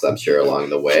payoffs, I'm sure, along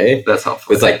the way. That's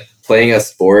helpful. It's like playing a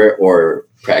sport or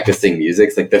practicing music.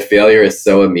 It's like the failure is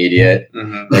so immediate.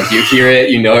 Mm-hmm. Like you hear it,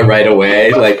 you know it right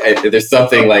away. Like there's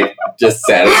something like just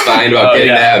satisfying about getting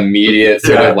that immediate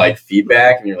sort of like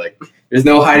feedback, and you're like, there's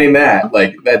no hiding that.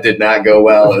 Like, that did not go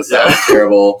well. It sounds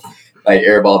terrible. I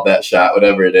airballed that shot,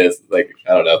 whatever it is. Like,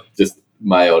 I don't know. Just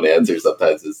my own answer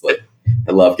sometimes is like,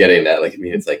 I love getting that. Like, I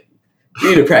mean, it's like, you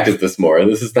need to practice this more.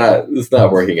 This is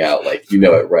not working out. Like, you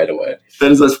know it right away.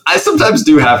 I sometimes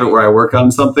do have it where I work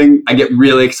on something. I get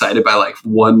really excited by like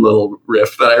one little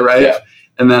riff that I write.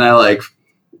 And then I like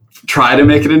try to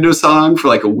make it into a song for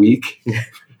like a week.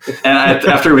 And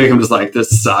after a week, I'm just like,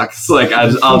 this sucks. Like,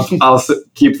 I'll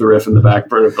keep the riff in the back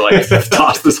burner, but like,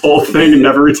 toss this whole thing and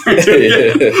never return to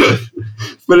it.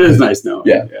 But it is nice knowing.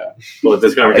 Yeah. Well,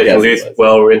 this conversation leads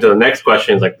we're into the next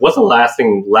question. Is like, what's a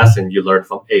lasting lesson you learned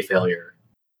from a failure?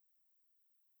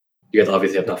 You guys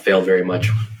obviously have not failed very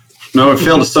much. No, it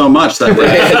failed so much that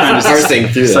I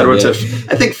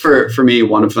I think for me,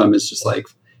 one of them is just like,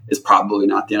 it's probably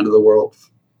not the end of the world.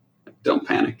 Don't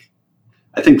panic.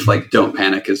 I think like don't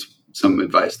panic is some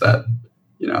advice that,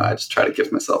 I just try to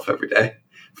give myself every day,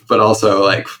 but also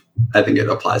like, I think it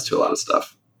applies to a lot of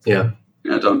stuff. Yeah.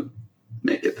 Don't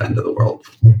make it the end of the world.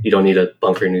 You don't need a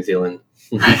bunker in New Zealand.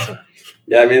 Right.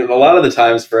 Yeah. I mean, a lot of the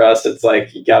times for us, it's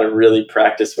like, you got to really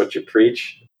practice what you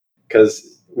preach,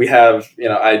 because we have,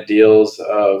 ideals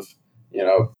of,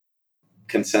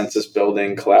 consensus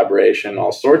building, collaboration,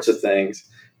 all sorts of things.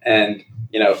 And,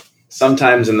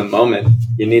 sometimes in the moment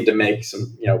you need to make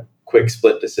some, quick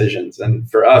split decisions. And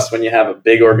for us, when you have a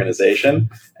big organization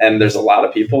and there's a lot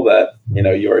of people that,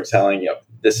 you're telling,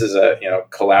 this is a,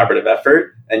 collaborative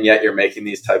effort, and yet you're making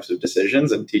these types of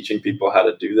decisions and teaching people how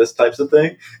to do this types of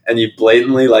thing, and you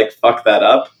blatantly like fuck that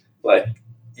up, like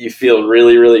you feel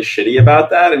really, really shitty about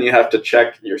that. And you have to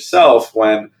check yourself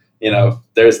when,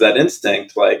 there's that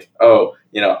instinct like, oh,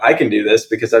 I can do this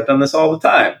because I've done this all the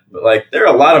time. But like, there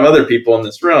are a lot of other people in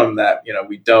this room that,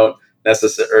 we don't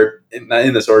necessarily, or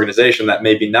in this organization that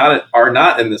maybe are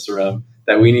not in this room,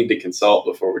 that we need to consult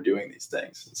before we're doing these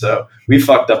things. So we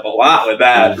fucked up a lot with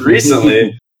that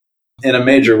recently in a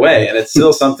major way. And it's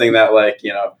still something that like,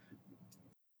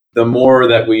 the more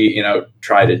that we,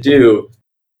 try to do,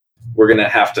 we're going to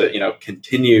have to,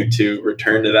 continue to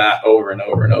return to that over and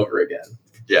over and over again.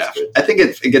 Yeah, I think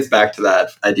it gets back to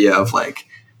that idea of like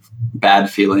bad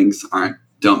feelings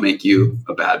don't make you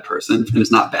a bad person, and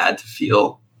it's not bad to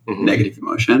feel negative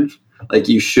emotion. Like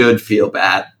you should feel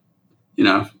bad,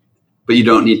 but you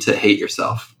don't need to hate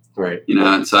yourself, right?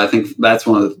 And so I think that's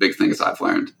one of the big things I've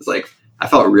learned. Is like I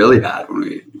felt really bad when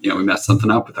we messed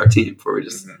something up with our team, where we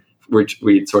just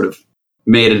we sort of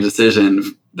made a decision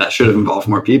that should have involved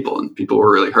more people, and people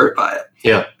were really hurt by it.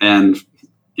 Yeah, and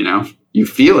you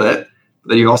feel it. But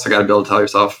then you also got to be able to tell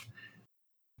yourself,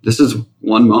 this is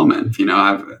one moment.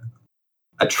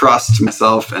 I trust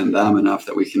myself and them enough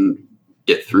that we can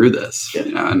get through this,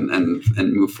 and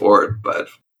move forward. But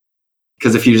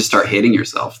because if you just start hating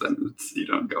yourself, then you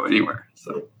don't go anywhere.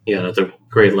 So yeah, that's a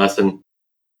great lesson.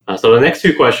 So the next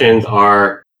two questions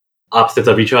are opposites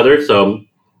of each other. So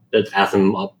let's ask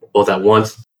them both at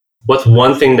once. What's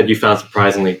one thing that you found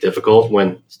surprisingly difficult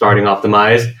when starting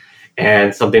Optimize?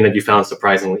 and something that you found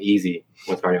surprisingly easy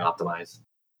when starting Optimize.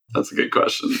 That's a good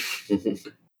question.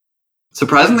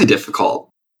 Surprisingly difficult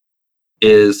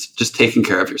is just taking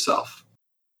care of yourself.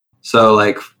 So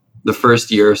like the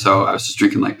first year or so, I was just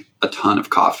drinking like a ton of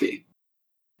coffee,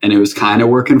 and it was kind of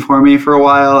working for me for a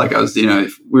while. Like I was,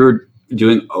 we were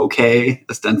doing okay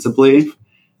ostensibly,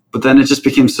 but then it just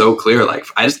became so clear, like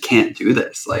I just can't do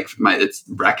this. Like it's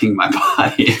wrecking my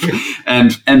body.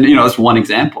 and it's one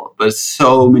example, but it's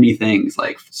so many things,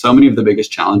 like so many of the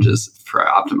biggest challenges for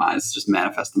Optimize just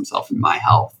manifest themselves in my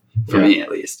health, for me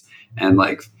at least. And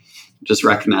like just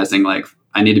recognizing like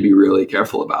I need to be really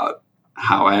careful about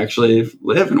how I actually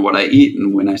live and what I eat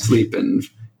and when I sleep and,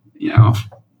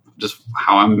 just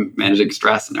how I'm managing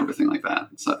stress and everything like that.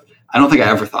 So I don't think I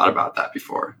ever thought about that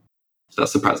before. So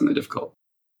that's surprisingly difficult.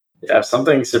 Yeah,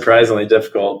 something surprisingly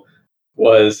difficult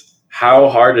was how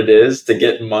hard it is to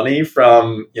get money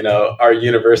from, our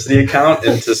university account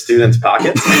into students'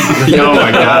 pockets. Oh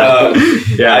my God.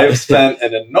 I've spent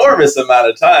an enormous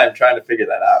amount of time trying to figure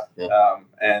that out. Yeah.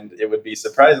 And it would be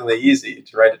surprisingly easy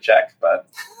to write a check, but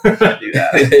I can't do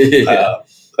that.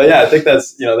 But yeah, I think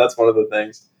that's one of the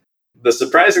things. The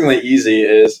surprisingly easy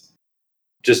is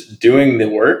just doing the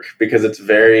work because it's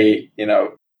very,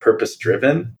 purpose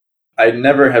driven. I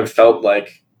never have felt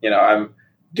like, I'm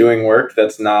doing work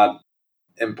that's not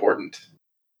important.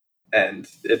 And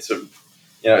it's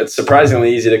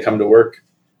surprisingly easy to come to work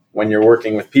when you're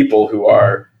working with people who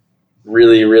are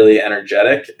really, really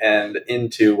energetic and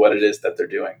into what it is that they're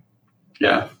doing.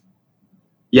 Yeah.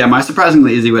 Yeah, my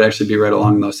surprisingly easy would actually be right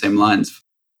along those same lines.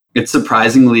 It's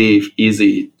surprisingly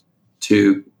easy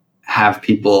to have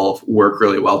people work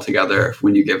really well together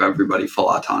when you give everybody full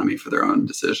autonomy for their own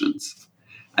decisions.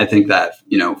 I think that,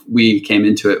 we came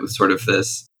into it with sort of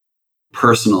this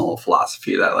personal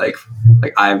philosophy that like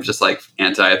I'm just like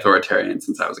anti-authoritarian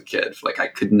since I was a kid. Like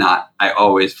I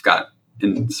always got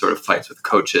in sort of fights with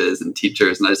coaches and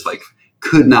teachers, and I just like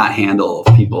could not handle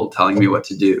people telling me what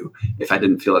to do if I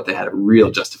didn't feel that they had a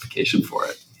real justification for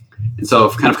it. And so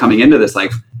kind of coming into this,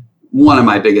 like one of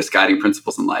my biggest guiding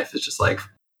principles in life is just like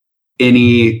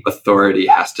any authority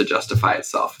has to justify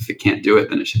itself. If it can't do it,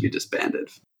 then it should be disbanded.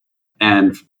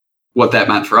 And what that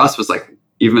meant for us was like,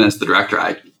 even as the director,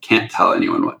 I can't tell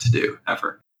anyone what to do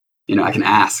ever. I can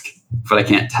ask, but I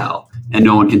can't tell, and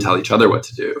no one can tell each other what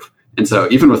to do. And so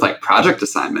even with like project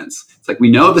assignments, it's like,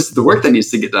 we know this is the work that needs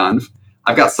to get done.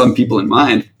 I've got some people in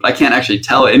mind, but I can't actually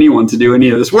tell anyone to do any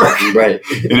of this work. Right.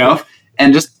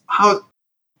 And just how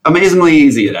amazingly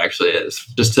easy it actually is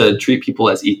just to treat people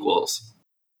as equals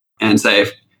and say,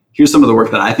 here's some of the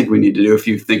work that I think we need to do. If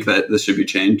you think that this should be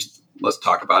changed, let's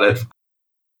talk about it.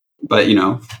 But,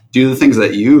 do the things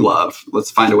that you love. Let's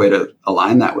find a way to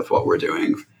align that with what we're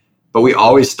doing. But we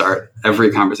always start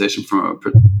every conversation from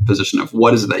a position of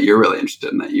what is it that you're really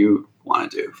interested in that you want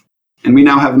to do. And we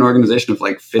now have an organization of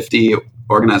like 50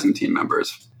 organizing team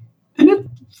members, and it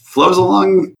flows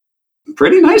along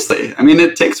pretty nicely. I mean,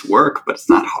 it takes work, but it's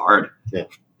not hard. Yeah.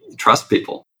 Trust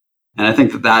people. And I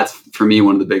think that that's, for me,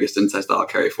 one of the biggest insights that I'll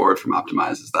carry forward from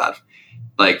Optimize is that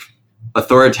like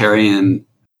authoritarian,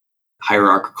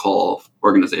 hierarchical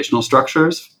organizational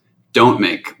structures don't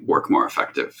make work more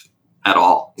effective at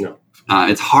all. No.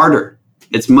 It's harder.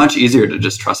 It's much easier to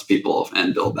just trust people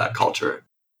and build that culture,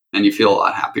 and you feel a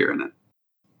lot happier in it.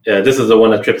 Yeah, this is the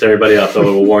one that trips everybody up, so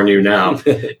we'll warn you now,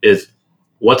 is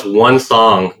what's one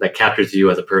song that captures you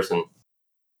as a person?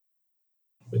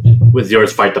 Was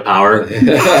yours Fight the Power? We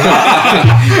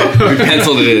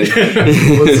penciled it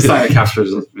in. What's the song that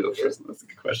captures us as a person? That's a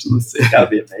good question. Let's see. It's got to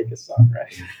be a Vegas song,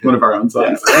 right? One of our own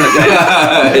songs.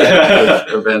 Yeah.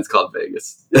 Our band's called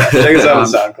Vegas. Yeah, check us out on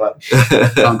SoundCloud.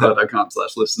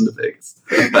 SoundCloud.com/listen to Vegas.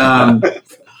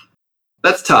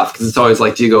 That's tough because it's always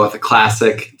like, do you go with a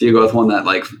classic? Do you go with one that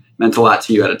like meant a lot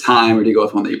to you at a time, or do you go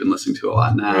with one that you've been listening to a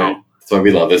lot now? Right. That's why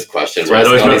we love this question. Right,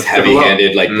 It's always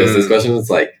heavy-handed like business questions. It's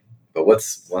like, but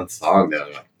what's one song though?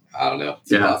 Like, I don't know.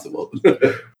 It's impossible.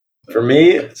 For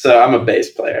me, so I'm a bass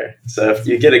player. So if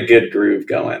you get a good groove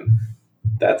going,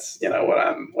 that's what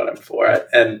I'm for.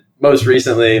 And most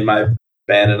recently, my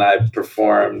band and I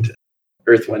performed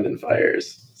Earth, Wind, and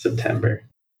Fire's September.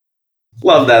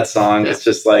 Love that song. It's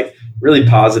just like really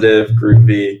positive,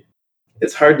 groovy.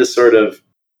 It's hard to sort of,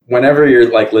 whenever you're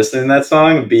like listening to that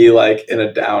song, be like in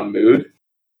a down mood.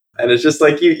 And it's just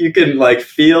like you can like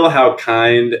feel how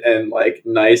kind and like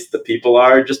nice the people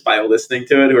are just by listening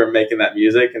to it who are making that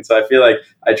music. And so I feel like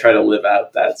I try to live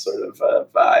out that sort of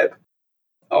vibe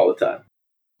all the time.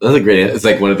 That's a great. It's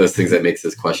like one of those things that makes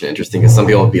this question interesting. Because some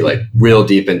people will be like real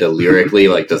deep into lyrically,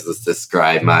 like, does this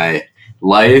describe my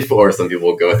life? Or some people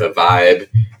will go with a vibe.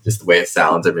 just the way it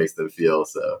sounds or makes them feel.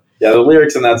 So Yeah, the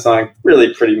lyrics in that song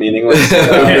really pretty meaningless.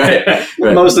 Right.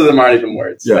 Most of them aren't even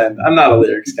words. Yeah. And I'm not a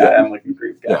lyrics guy. I'm like a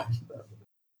groove guy. Yeah.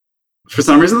 For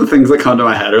some reason, the things that come to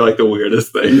my head are like the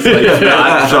weirdest things. Like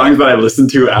not songs that I listen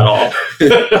to at all.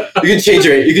 you can change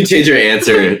your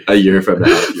answer a year from now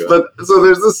if you want. But so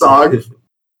there's a song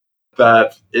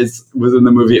that was in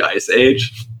the movie Ice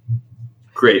Age.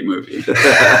 Great movie.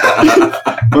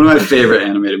 One of my favorite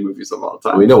animated movies of all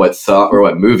time. We know what song or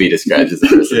what movie describes as a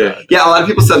person. Yeah, a lot of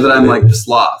people said that I'm like the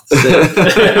sloth.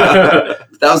 That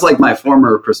was like my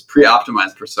former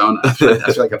pre-optimized persona. I feel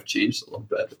like I've changed a little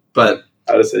bit, but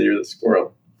I would say you're the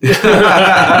squirrel.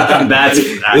 that's This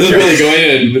is really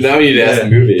going in. Now we need to ask the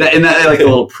movie. in that like a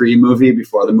little pre-movie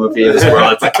before the movie. This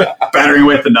world, it's like battering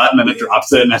away at the nut, and then it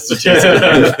drops it and has to chase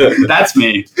it. That's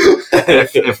me,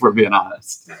 if we're being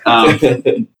honest. But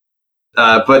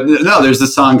no, there's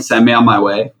this song "Send Me on My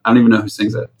Way." I don't even know who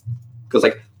sings it. It goes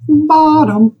like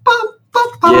bottom,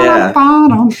 Yeah. and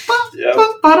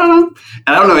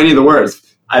I don't know any of the words.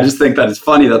 I just think that it's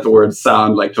funny that the words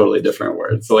sound like totally different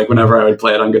words. So like whenever I would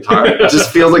play it on guitar, it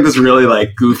just feels like this really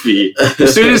like goofy.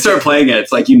 As soon as you start playing it,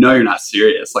 it's like you're not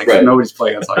serious. Like Right. nobody's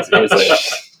playing that song seriously.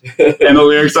 And the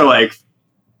lyrics are like,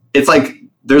 it's like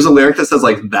there's a lyric that says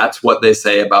like that's what they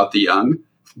say about the young,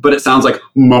 but it sounds like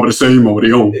 "Mama say, Mama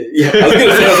yo." Yeah, I was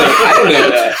gonna say, I don't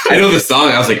know. I know the song.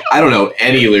 I was like, I don't know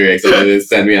any lyrics other than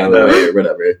 "Send Me on the Way" or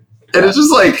whatever. And it's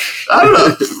just like I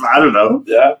don't know.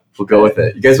 Yeah. We'll go with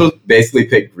it. You guys will basically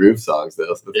pick groove songs,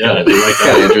 though. So Yeah, I that's do like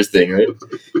kind of interesting, right?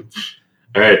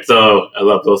 All right, so I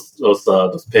love those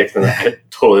picks, and I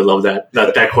totally love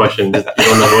that question. You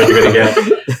don't know what you're gonna get.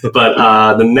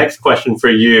 But the next question for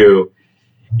you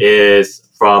is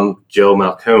from Joe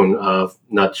Malcone of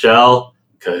Nutshell,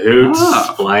 Cahoots,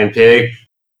 Ah. Flying Pig.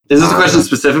 Is this a question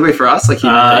specifically for us? Like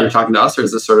you're talking to us, or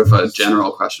is this sort of a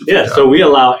general question? For Yeah, Joe? so we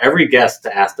allow every guest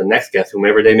to ask the next guest,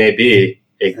 whomever they may be,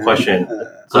 a question.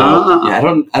 So Yeah,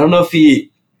 I don't know if he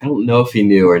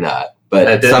knew or not. But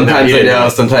didn't sometimes know. I know.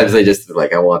 Sometimes I just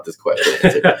like I want this question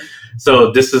answered.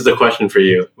 So this is the question for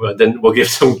you. Well, then we'll give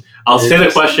some. I'll say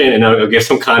the question and I'll give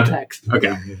some context.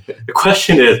 Okay. The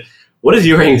question is, what is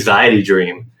your anxiety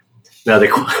dream? Now the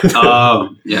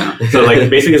Yeah. so like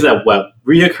basically it's that what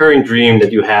reoccurring dream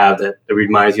that you have that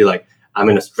reminds you like I'm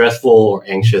in a stressful or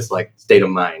anxious like state of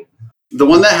mind. The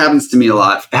one that happens to me a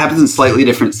lot, it happens in slightly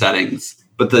different settings,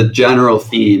 but the general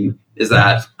theme is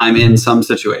that I'm in some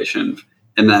situation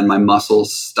and then my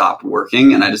muscles stop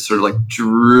working and I just sort of like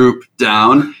droop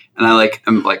down and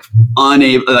I'm like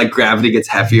unable, like gravity gets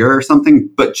heavier or something,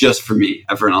 but just for me,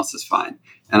 everyone else is fine.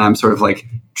 And I'm sort of like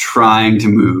trying to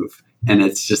move. And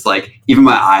it's just like, even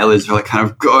my eyelids are like kind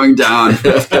of going down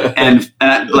and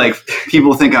like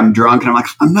people think I'm drunk and I'm like,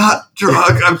 I'm not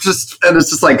drunk. And it's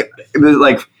just like,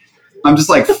 I'm just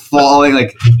like falling,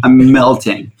 like I'm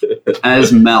melting and I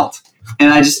just melt.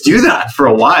 And I just do that for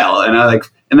a while.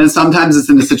 And then sometimes it's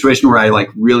in a situation where I like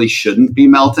really shouldn't be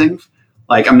melting.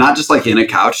 Like I'm not just like in a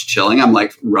couch chilling. I'm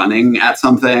like running at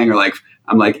something or like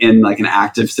I'm like in like an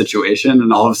active situation.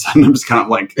 And all of a sudden I'm just kind of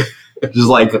like, just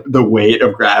like the weight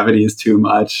of gravity is too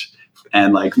much.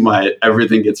 And like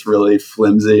everything gets really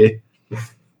flimsy.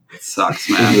 It sucks,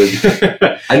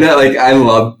 man. I know, like, I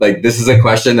love, like, this is a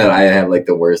question that I have, like,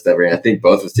 the worst ever. And I think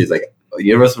both of us do, like,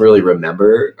 none of us really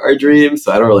remember our dreams,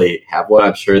 so I don't really have one.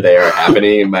 I'm sure they are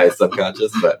happening in my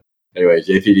subconscious, but anyway,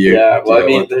 JP, do you? Yeah, well, do I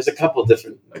mean, you there's a couple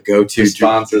different a go-to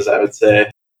responses, I would say.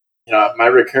 You know, my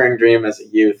recurring dream as a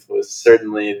youth was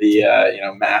certainly the,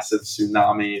 massive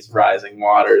tsunamis, rising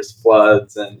waters,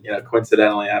 floods, and,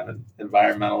 coincidentally, I'm an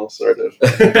environmental sort of.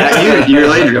 You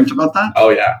really dreamt about that?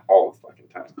 Oh, yeah, all the fucking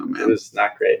time. Oh, man. It was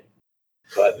not great.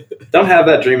 But don't have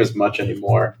that dream as much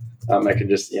anymore. I can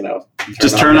just, turn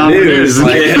on the news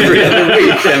like every other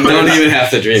week. And don't even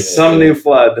have to dream it. some new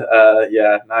flood.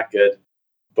 Not good.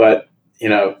 But,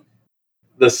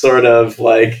 the sort of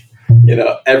like,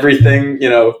 everything,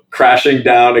 crashing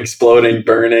down, exploding,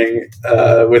 burning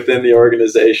within the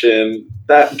organization.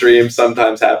 That dream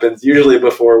sometimes happens, usually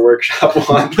before workshop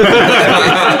one.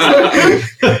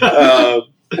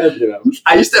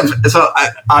 I used to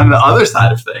have, on the other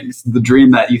side of things, the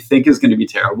dream that you think is going to be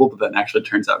terrible, but then actually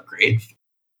turns out great.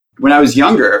 When I was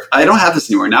younger, I don't have this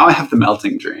anymore. Now I have the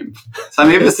melting dream. So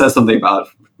maybe this says something about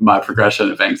my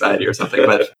progression of anxiety or something,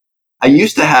 but I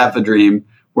used to have a dream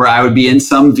where I would be in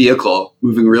some vehicle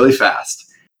moving really fast.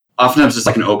 Oftentimes just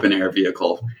like an open air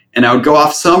vehicle. And I would go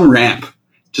off some ramp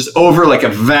just over like a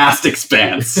vast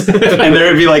expanse. And there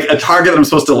would be like a target that I'm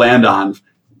supposed to land on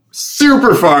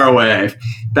super far away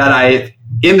that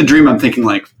in the dream, I'm thinking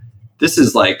like, this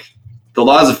is like, the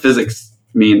laws of physics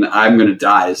mean that I'm going to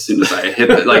die as soon as I hit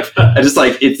it. Like, I just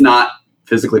like, it's not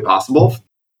physically possible.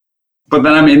 But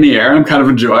then I'm in the air. I'm kind of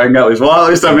enjoying at least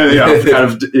I'm in, kind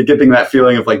of getting that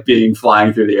feeling of like being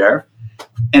flying through the air.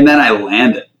 And then I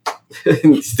land it.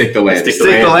 Stick the landing.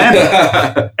 Stick the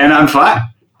landing. And I'm fine.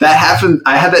 That happened.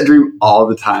 I had that dream all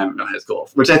the time in high school,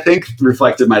 which I think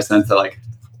reflected my sense that like,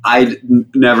 I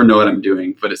never know what I'm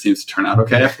doing, but it seems to turn out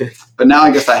okay. But now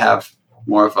I guess I have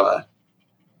more of a,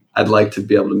 I'd like to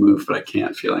be able to move, but I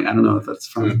can't feeling. I don't know if that's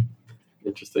fun.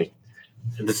 Interesting.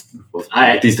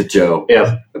 These to Joe.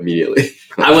 Yeah. Immediately.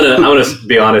 I want to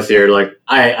be honest here. Like,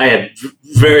 I had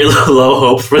very low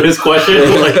hopes for this question.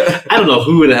 Like, I don't know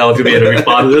who the hell is going to be able to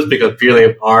respond to this because purely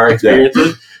of our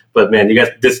experiences. But man, you guys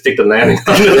did stick the landing.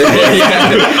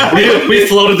 we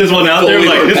floated this one out there.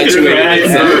 Like, this could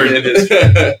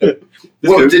be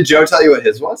Well, did Joe tell you what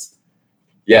his was?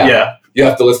 Yeah. You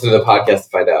have to listen to the podcast to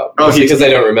find out. Oh, because I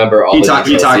don't remember all he the talked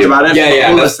details. about it? Yeah.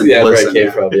 We'll That's listen, where listen, it came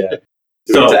yeah. from. Yeah.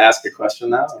 Do we have to ask a question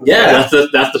now? Yeah,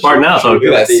 that's the part now. So Look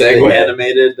at that the segue.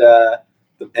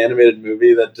 animated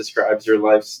movie that describes your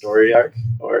life story arc,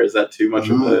 or is that too much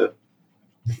of a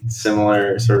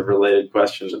similar sort of related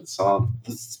question to the song?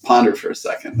 Let's ponder for a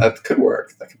second. That could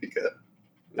work. That could be good.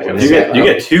 you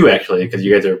get two actually because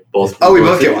you guys are both. Oh, we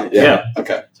both get one. Yeah.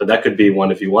 Okay. So that could be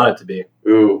one if you want it to be.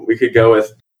 Ooh, we could go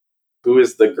with who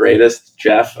is the greatest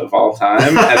Jeff of all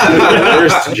time, and then the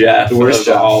worst Jeff of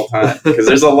all time, because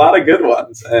there's a lot of good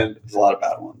ones and There's a lot of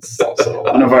bad ones. it's also a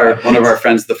lot One of our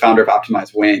friends, the founder of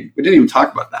Optimize Wayne. We didn't even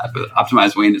talk about that, but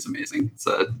Optimize Wayne is amazing. It's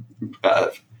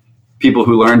people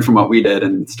who learned from what we did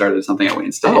and started something at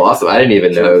Wayne State. Oh, awesome. I didn't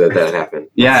even know that happened.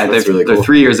 Yeah, That's they're really cool.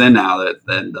 3 years in now.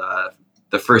 And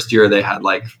the first year they had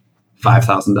like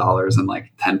 $5,000 and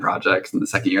like 10 projects, and the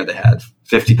second year they had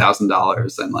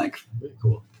 $50,000 and like Really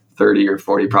cool. 30 or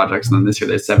 40 projects, and then this year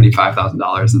they had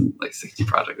 $75,000 and like 60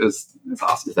 projects. It's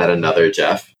awesome. Is that another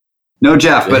Jeff? No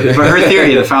Jeff, but her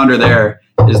theory, the founder there,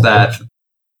 is that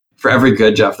for every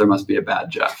good Jeff, there must be a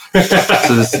bad Jeff.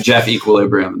 So this is Jeff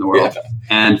equilibrium in the world. Yeah.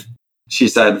 And she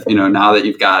said, now that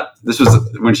you've got, this was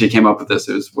when she came up with this,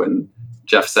 it was when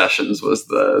Jeff Sessions was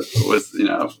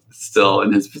still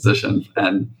in his position.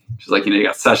 And she's like, you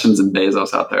got Sessions and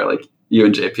Bezos out there, like you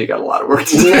and JP got a lot of work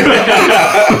to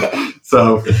do.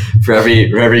 So For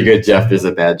every good Jeff, there's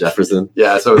a bad Jefferson.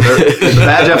 yeah, so the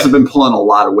bad Jeffs have been pulling a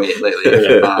lot of weight lately.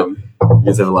 You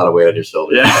guys have a lot of weight on your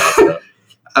shoulders. Yeah.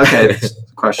 Okay,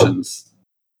 questions.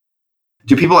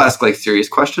 Do people ask like serious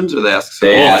questions, or they ask?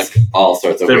 They like, ask all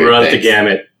sorts of They weird run the things.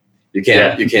 gamut. You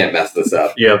can't mess this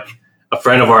up. Yep. A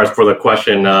friend of ours for the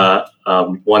question,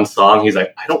 one song, he's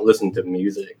like, I don't listen to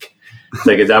music. It's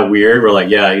like, is that weird? We're like,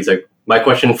 yeah. He's like, my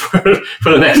question for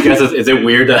the next guest is it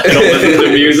weird that I don't listen to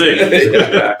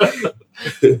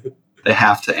music? they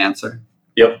have to answer.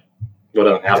 Yep. You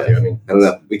don't have to. I mean, I don't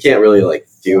know. We can't really like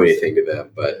do anything to them,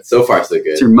 but so far so good.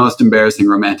 It's your most embarrassing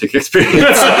romantic experience.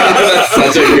 That's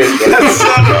such a good question. That's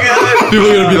so good.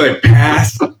 People are gonna be like,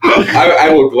 pass. I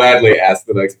will gladly ask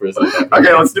the next person.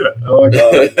 Okay, let's do it. Oh my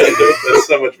god, that's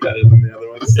so much better than the other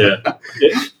ones. yeah.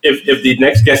 If the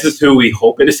next guest is who we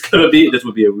hope it is going to be, this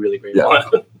would be a really great Yeah. one.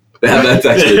 That's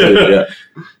actually good. Yeah.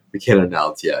 We can't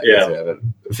announce yet. Yeah. We haven't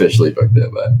officially booked it,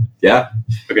 but yeah.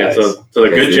 Okay, Nice. so the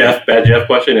good Nice. Jeff, bad Jeff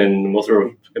question, and the most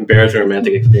embarrassing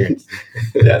romantic experience.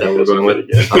 Yeah, That we're going with.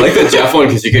 I like the Jeff one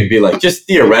because you could be like, just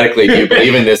theoretically, do you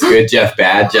believe in this good Jeff,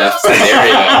 bad Jeff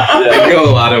scenario? I go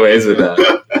a lot of ways with that.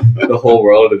 The whole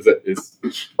world is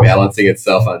balancing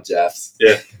itself on Jeffs.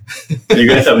 You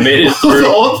guys have made it The through.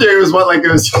 old theory was what, like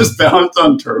it was just balanced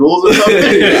on turtles or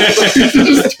something?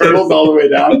 Just turtles all the way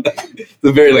down.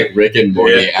 The very like Rick and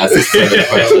Morty asks kind of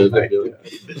question.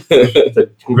 So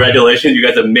congratulations, you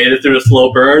guys have made it through the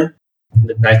slow burn.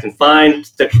 Nice and fine,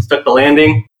 stuck the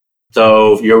landing.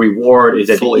 So your reward is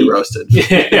that Fully you roasted.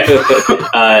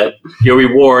 your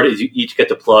reward is you each get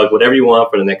to plug whatever you want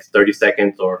for the next 30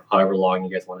 seconds or however long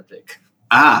you guys want to take.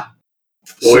 Ah,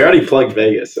 Well, we already plugged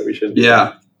Vegas, so we should.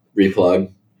 yeah. Replug.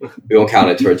 We won't count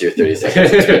it towards your 30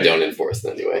 seconds since we don't enforce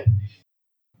it anyway.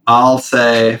 I'll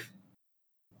say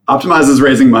Optimize is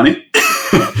raising money.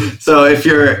 So if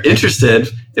you're interested,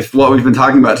 if what we've been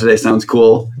talking about today sounds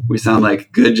cool, we sound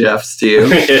like good Jeffs to you,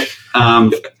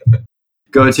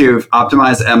 go to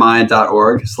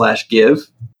optimizemi.org/give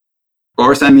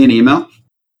or send me an email.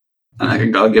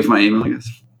 And I'll give my email, I guess.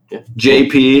 Yeah.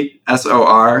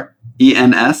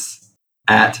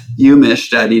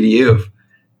 jpsors@umish.edu.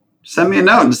 Send me a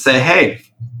note and just say, hey,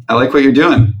 I like what you're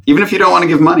doing. Even if you don't want to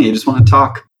give money, you just want to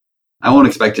talk. I won't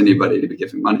expect anybody to be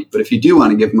giving money. But if you do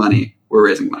want to give money, we're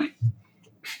raising money.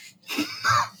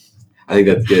 I think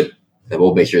that's good. And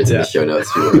we'll make sure it's in the show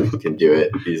notes. People can do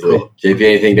it easily. JP,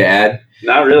 anything to add?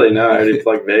 Not really. No, I already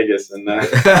plugged Vegas, and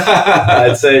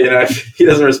I'd say, if he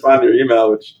doesn't respond to your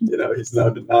email, which he's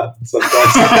known to not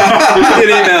sometimes, you can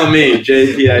email me,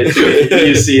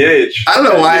 JPITUCH. I don't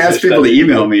know why I ask people to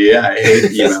email me. Yeah, I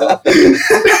hate email.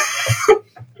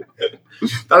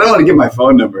 I don't want to give my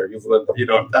phone number because I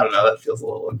don't know. That feels a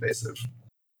little invasive.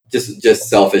 Just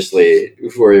selfishly,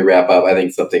 before we wrap up, I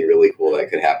think something really cool that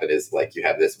could happen is like you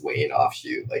have this Wayne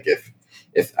offshoot. Like if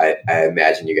I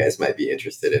imagine you guys might be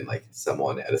interested in like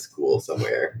someone at a school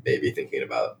somewhere, maybe thinking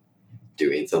about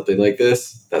doing something like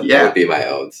this. That would be my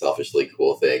own selfishly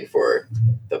cool thing for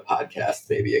the podcast,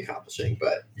 maybe accomplishing.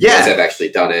 But you guys have actually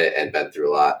done it and been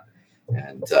through a lot.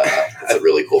 And it's a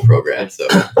really cool program. So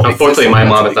unfortunately, my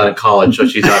mom is not in college, so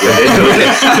she's not going to do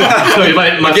it. So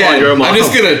I'm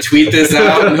just going to tweet this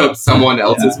out and hope someone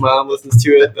else's mom listens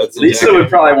to it. Lisa would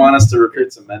probably want us to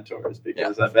recruit some mentors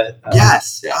because I bet. I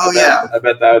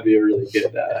bet that would be a really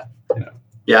good.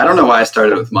 Yeah, I don't know why I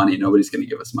started with money. Nobody's going to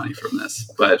give us money from this,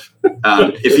 but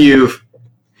you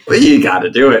got to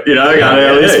do it. I got to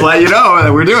at least let you know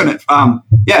that we're doing it.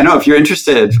 If you're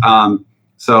interested.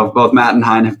 So both Matt and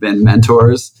Hein have been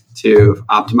mentors to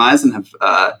Optimize and have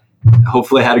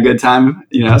hopefully had a good time,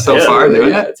 so far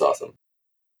doing it. It's awesome.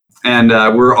 And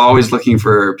we're always looking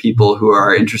for people who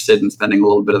are interested in spending a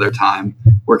little bit of their time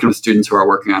working with students who are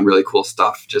working on really cool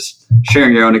stuff, just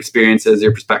sharing your own experiences,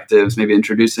 your perspectives, maybe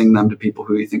introducing them to people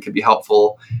who you think could be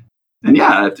helpful. And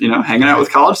hanging out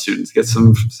with college students, get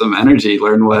some energy,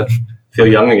 learn feel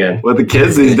young again. What the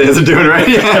kids these days are doing, right?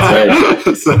 That's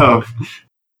right. So...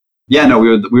 Yeah, no, we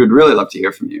would really love to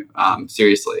hear from you.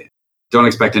 Seriously, don't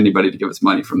expect anybody to give us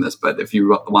money from this, but if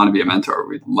you want to be a mentor,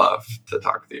 we'd love to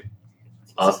talk with you.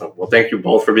 Awesome. Well, thank you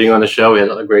both for being on the show. We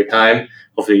had a great time.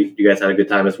 Hopefully, you guys had a good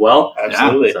time as well.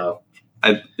 Absolutely. So,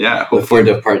 look forward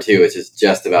to part 2, which is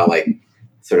just about like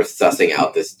sort of sussing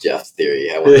out this Jeff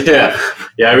theory. I really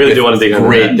do want to dig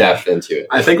great depth into it.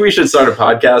 I think we should start a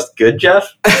podcast. Good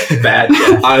Jeff, bad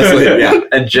Jeff. Honestly,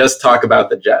 and just talk about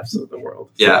the Jeffs of the world.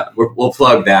 Yeah, we'll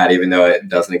plug that, even though it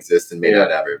doesn't exist and may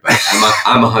not ever. But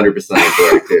I'm 100% on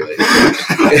board. Clearly,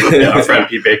 our friend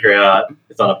Pete Baker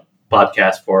is on a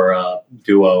podcast for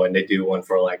Duo, and they do one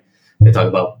for they talk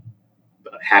about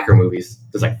hacker movies.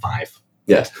 There's 5.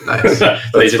 Yeah, nice. So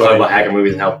they just talk about hacker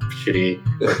movies and how shitty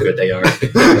or good they are.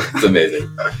 It's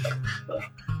amazing. All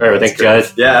right, thanks,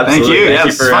 guys. Yeah, absolutely. Thank you. Thank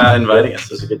you for inviting us.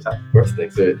 It was a good time. Of course.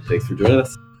 Thanks for joining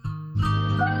us.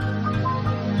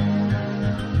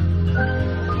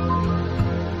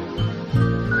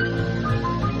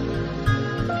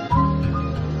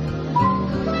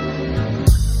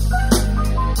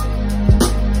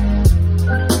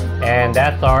 And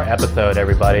that's our episode,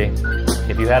 everybody.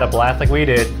 If you had a blast like we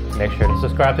did, make sure to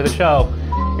subscribe to the show.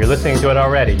 You're listening to it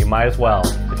already, you might as well.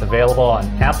 It's available on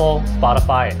Apple,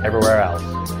 Spotify, and everywhere else.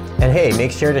 And hey,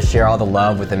 make sure to share all the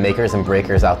love with the makers and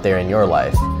breakers out there in your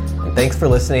life. And thanks for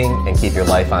listening, and keep your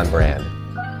life on brand.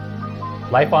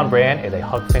 Life on Brand is a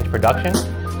Huck Finch production.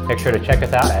 Make sure to check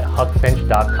us out at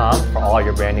huckfinch.com for all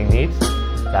your branding needs.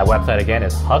 That website again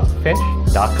is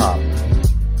huckfinch.com.